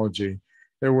homology,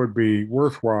 it would be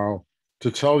worthwhile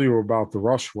to tell you about the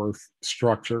Rushworth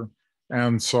structure.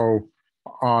 And so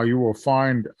you will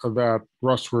find that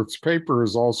Rushworth's paper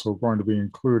is also going to be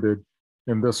included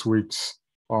in this week's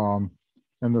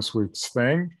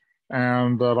thing,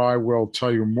 and that I will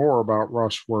tell you more about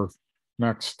Rushworth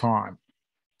next time.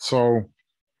 So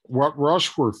what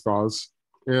Rushworth does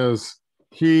is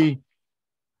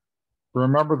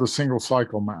remember the single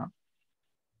cycle map.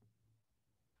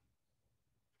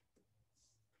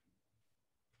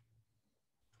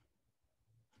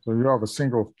 So you have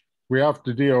we have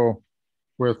to deal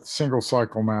with single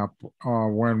cycle map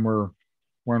when we're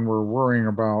worrying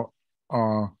about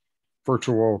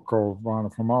virtual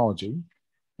Khovanov homology.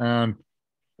 And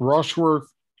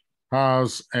Rushworth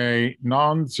has a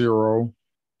non-zero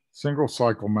single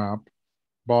cycle map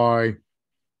by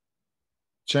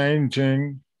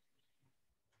changing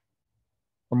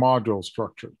the module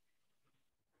structure.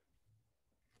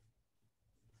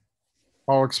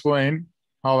 I'll explain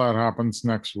how that happens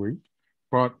next week,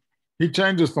 but he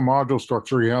changes the module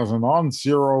structure. He has a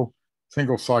non-zero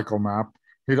single cycle map.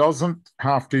 He doesn't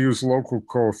have to use local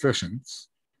coefficients.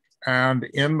 And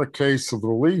in the case of the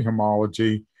Lie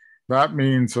homology, that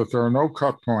means that there are no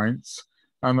cut points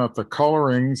and that the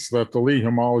colorings that the Lie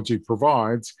homology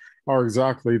provides are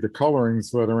exactly the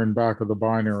colorings that are in back of the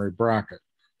binary bracket.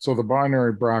 So the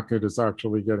binary bracket is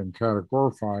actually getting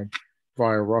categorified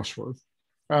via Rushworth.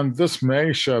 And this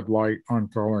may shed light on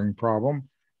coloring problem,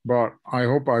 but I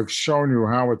hope I've shown you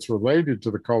how it's related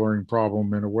to the coloring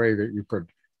problem in a way that you could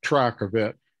track of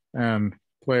it and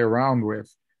play around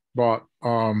with. But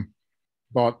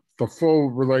the full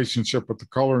relationship with the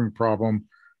coloring problem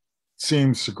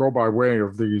seems to go by way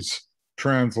of these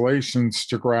translations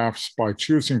to graphs by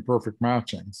choosing perfect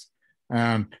matchings,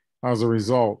 and as a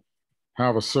result,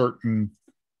 have a certain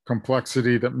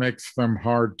complexity that makes them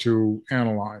hard to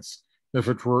analyze. If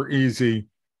it were easy,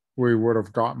 we would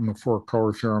have gotten the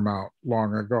four-color theorem out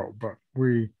long ago, but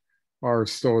we are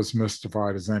still as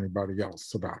mystified as anybody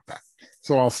else about that.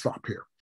 So I'll stop here.